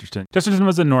about Chesterton. Chesterton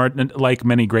was like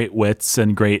many great wits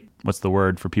and great. What's the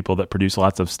word for people that produce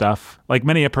lots of stuff? Like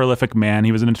many a prolific man,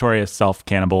 he was a notorious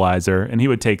self-cannibalizer, and he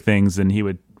would take things and he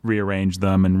would rearrange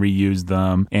them and reuse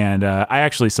them. And I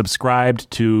actually subscribed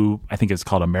to, I think it's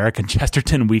called American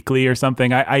Chesterton Weekly or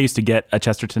something. I used to get a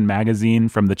Chesterton magazine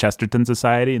from the Chesterton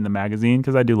Society in the magazine,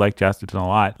 because I do like Chesterton a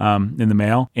lot, in the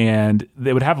mail. And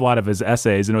they would have a lot of his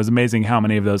essays, and it was amazing how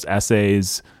many of those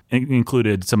essays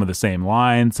included some of the same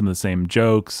lines, some of the same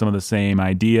jokes, some of the same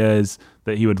ideas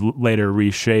that he would later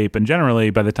reshape. And generally,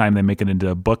 by the time they make it into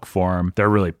a book form, they're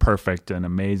really perfect and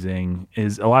amazing.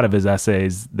 A lot of his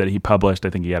essays that he published, I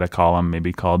think he had a column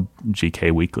maybe called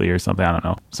GK Weekly or something, I don't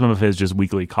know. Some of his just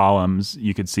weekly columns,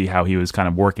 you could see how he was kind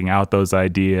of working out those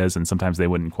ideas, and sometimes they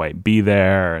wouldn't quite be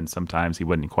there, and sometimes he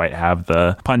wouldn't quite have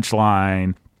the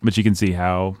punchline. But you can see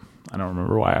how, I don't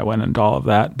remember why I went into all of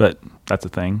that, but that's a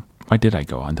thing. Why did I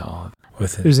go on to all of that?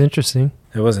 With it? It was interesting.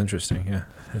 It was interesting, yeah.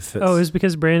 It was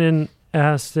because Brandon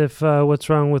asked if What's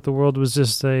Wrong with the World was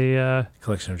just a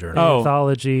collection of journals,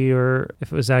 anthology, or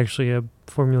if it was actually a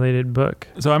formulated book.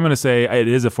 So I'm going to say it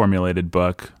is a formulated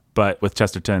book, but with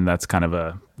Chesterton, that's kind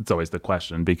of it's always the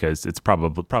question, because it's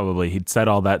probably he'd said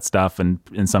all that stuff, and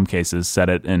in some cases said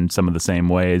it in some of the same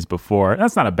ways before.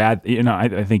 That's not a bad,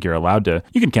 I think you're allowed to,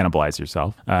 you can cannibalize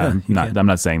yourself. I'm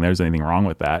not saying there's anything wrong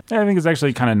with that. I think it's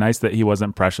actually kind of nice that he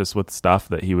wasn't precious with stuff,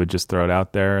 that he would just throw it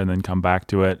out there and then come back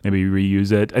to it, maybe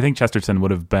reuse it. I think Chesterton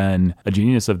would have been a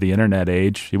genius of the internet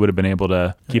age. He would have been able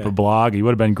to keep a blog. He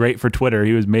would have been great for Twitter.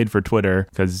 He was made for Twitter,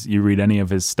 because you read any of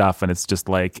his stuff and it's just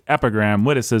like epigram,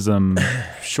 witticism,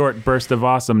 short burst of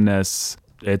awesomeness.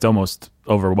 It's almost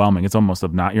overwhelming. It's almost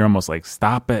you're almost like,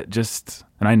 stop it, just.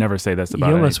 And I never say this about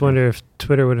You almost anything. wonder if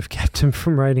Twitter would have kept him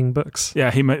from writing books.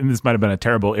 Yeah, this might have been a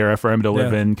terrible era for him to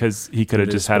live in, because he could have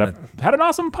just had an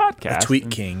awesome podcast. A tweet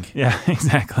king. Yeah,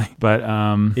 exactly. But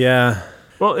yeah.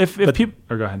 Well, if people,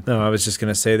 or go ahead. No, I was just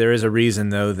gonna say there is a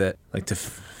reason though that, like, to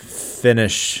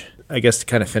finish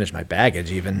my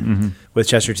baggage even with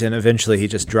Chesterton, eventually he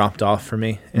just dropped off for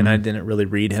me, and I didn't really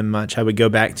read him much. I would go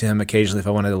back to him occasionally if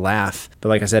I wanted to laugh, but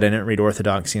like I said, I didn't read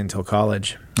orthodoxy until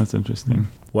college. That's interesting.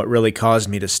 What really caused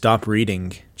me to stop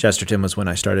reading Chesterton was when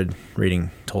I started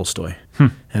reading Tolstoy.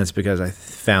 And it's because I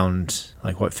found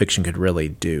like what fiction could really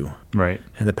do. Right.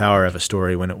 And the power of a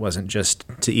story when it wasn't just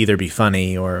to either be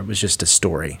funny or it was just a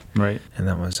story. Right. And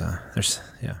that was,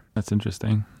 That's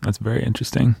interesting. That's very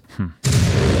interesting.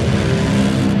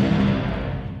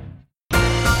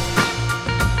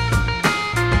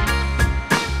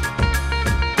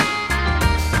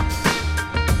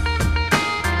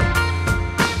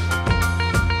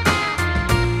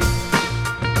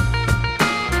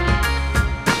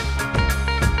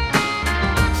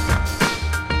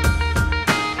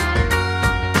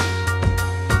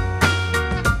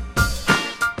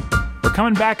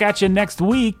 Coming back at you next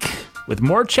week with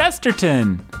more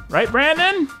Chesterton. Right,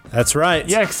 Brandon? That's right.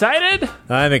 You excited?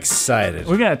 I'm excited.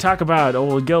 We're going to talk about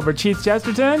old Gilbert Keith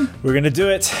Chesterton. We're going to do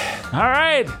it. All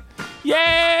right.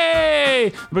 Yay!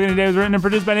 The Book of the Day was written and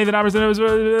produced by Nathan Albertson. It was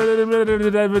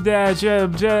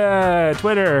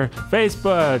Twitter,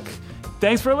 Facebook.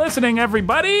 Thanks for listening,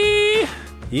 everybody.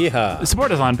 Yeehaw.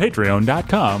 Support us on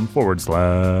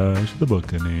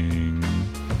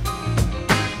patreon.com/thebookening.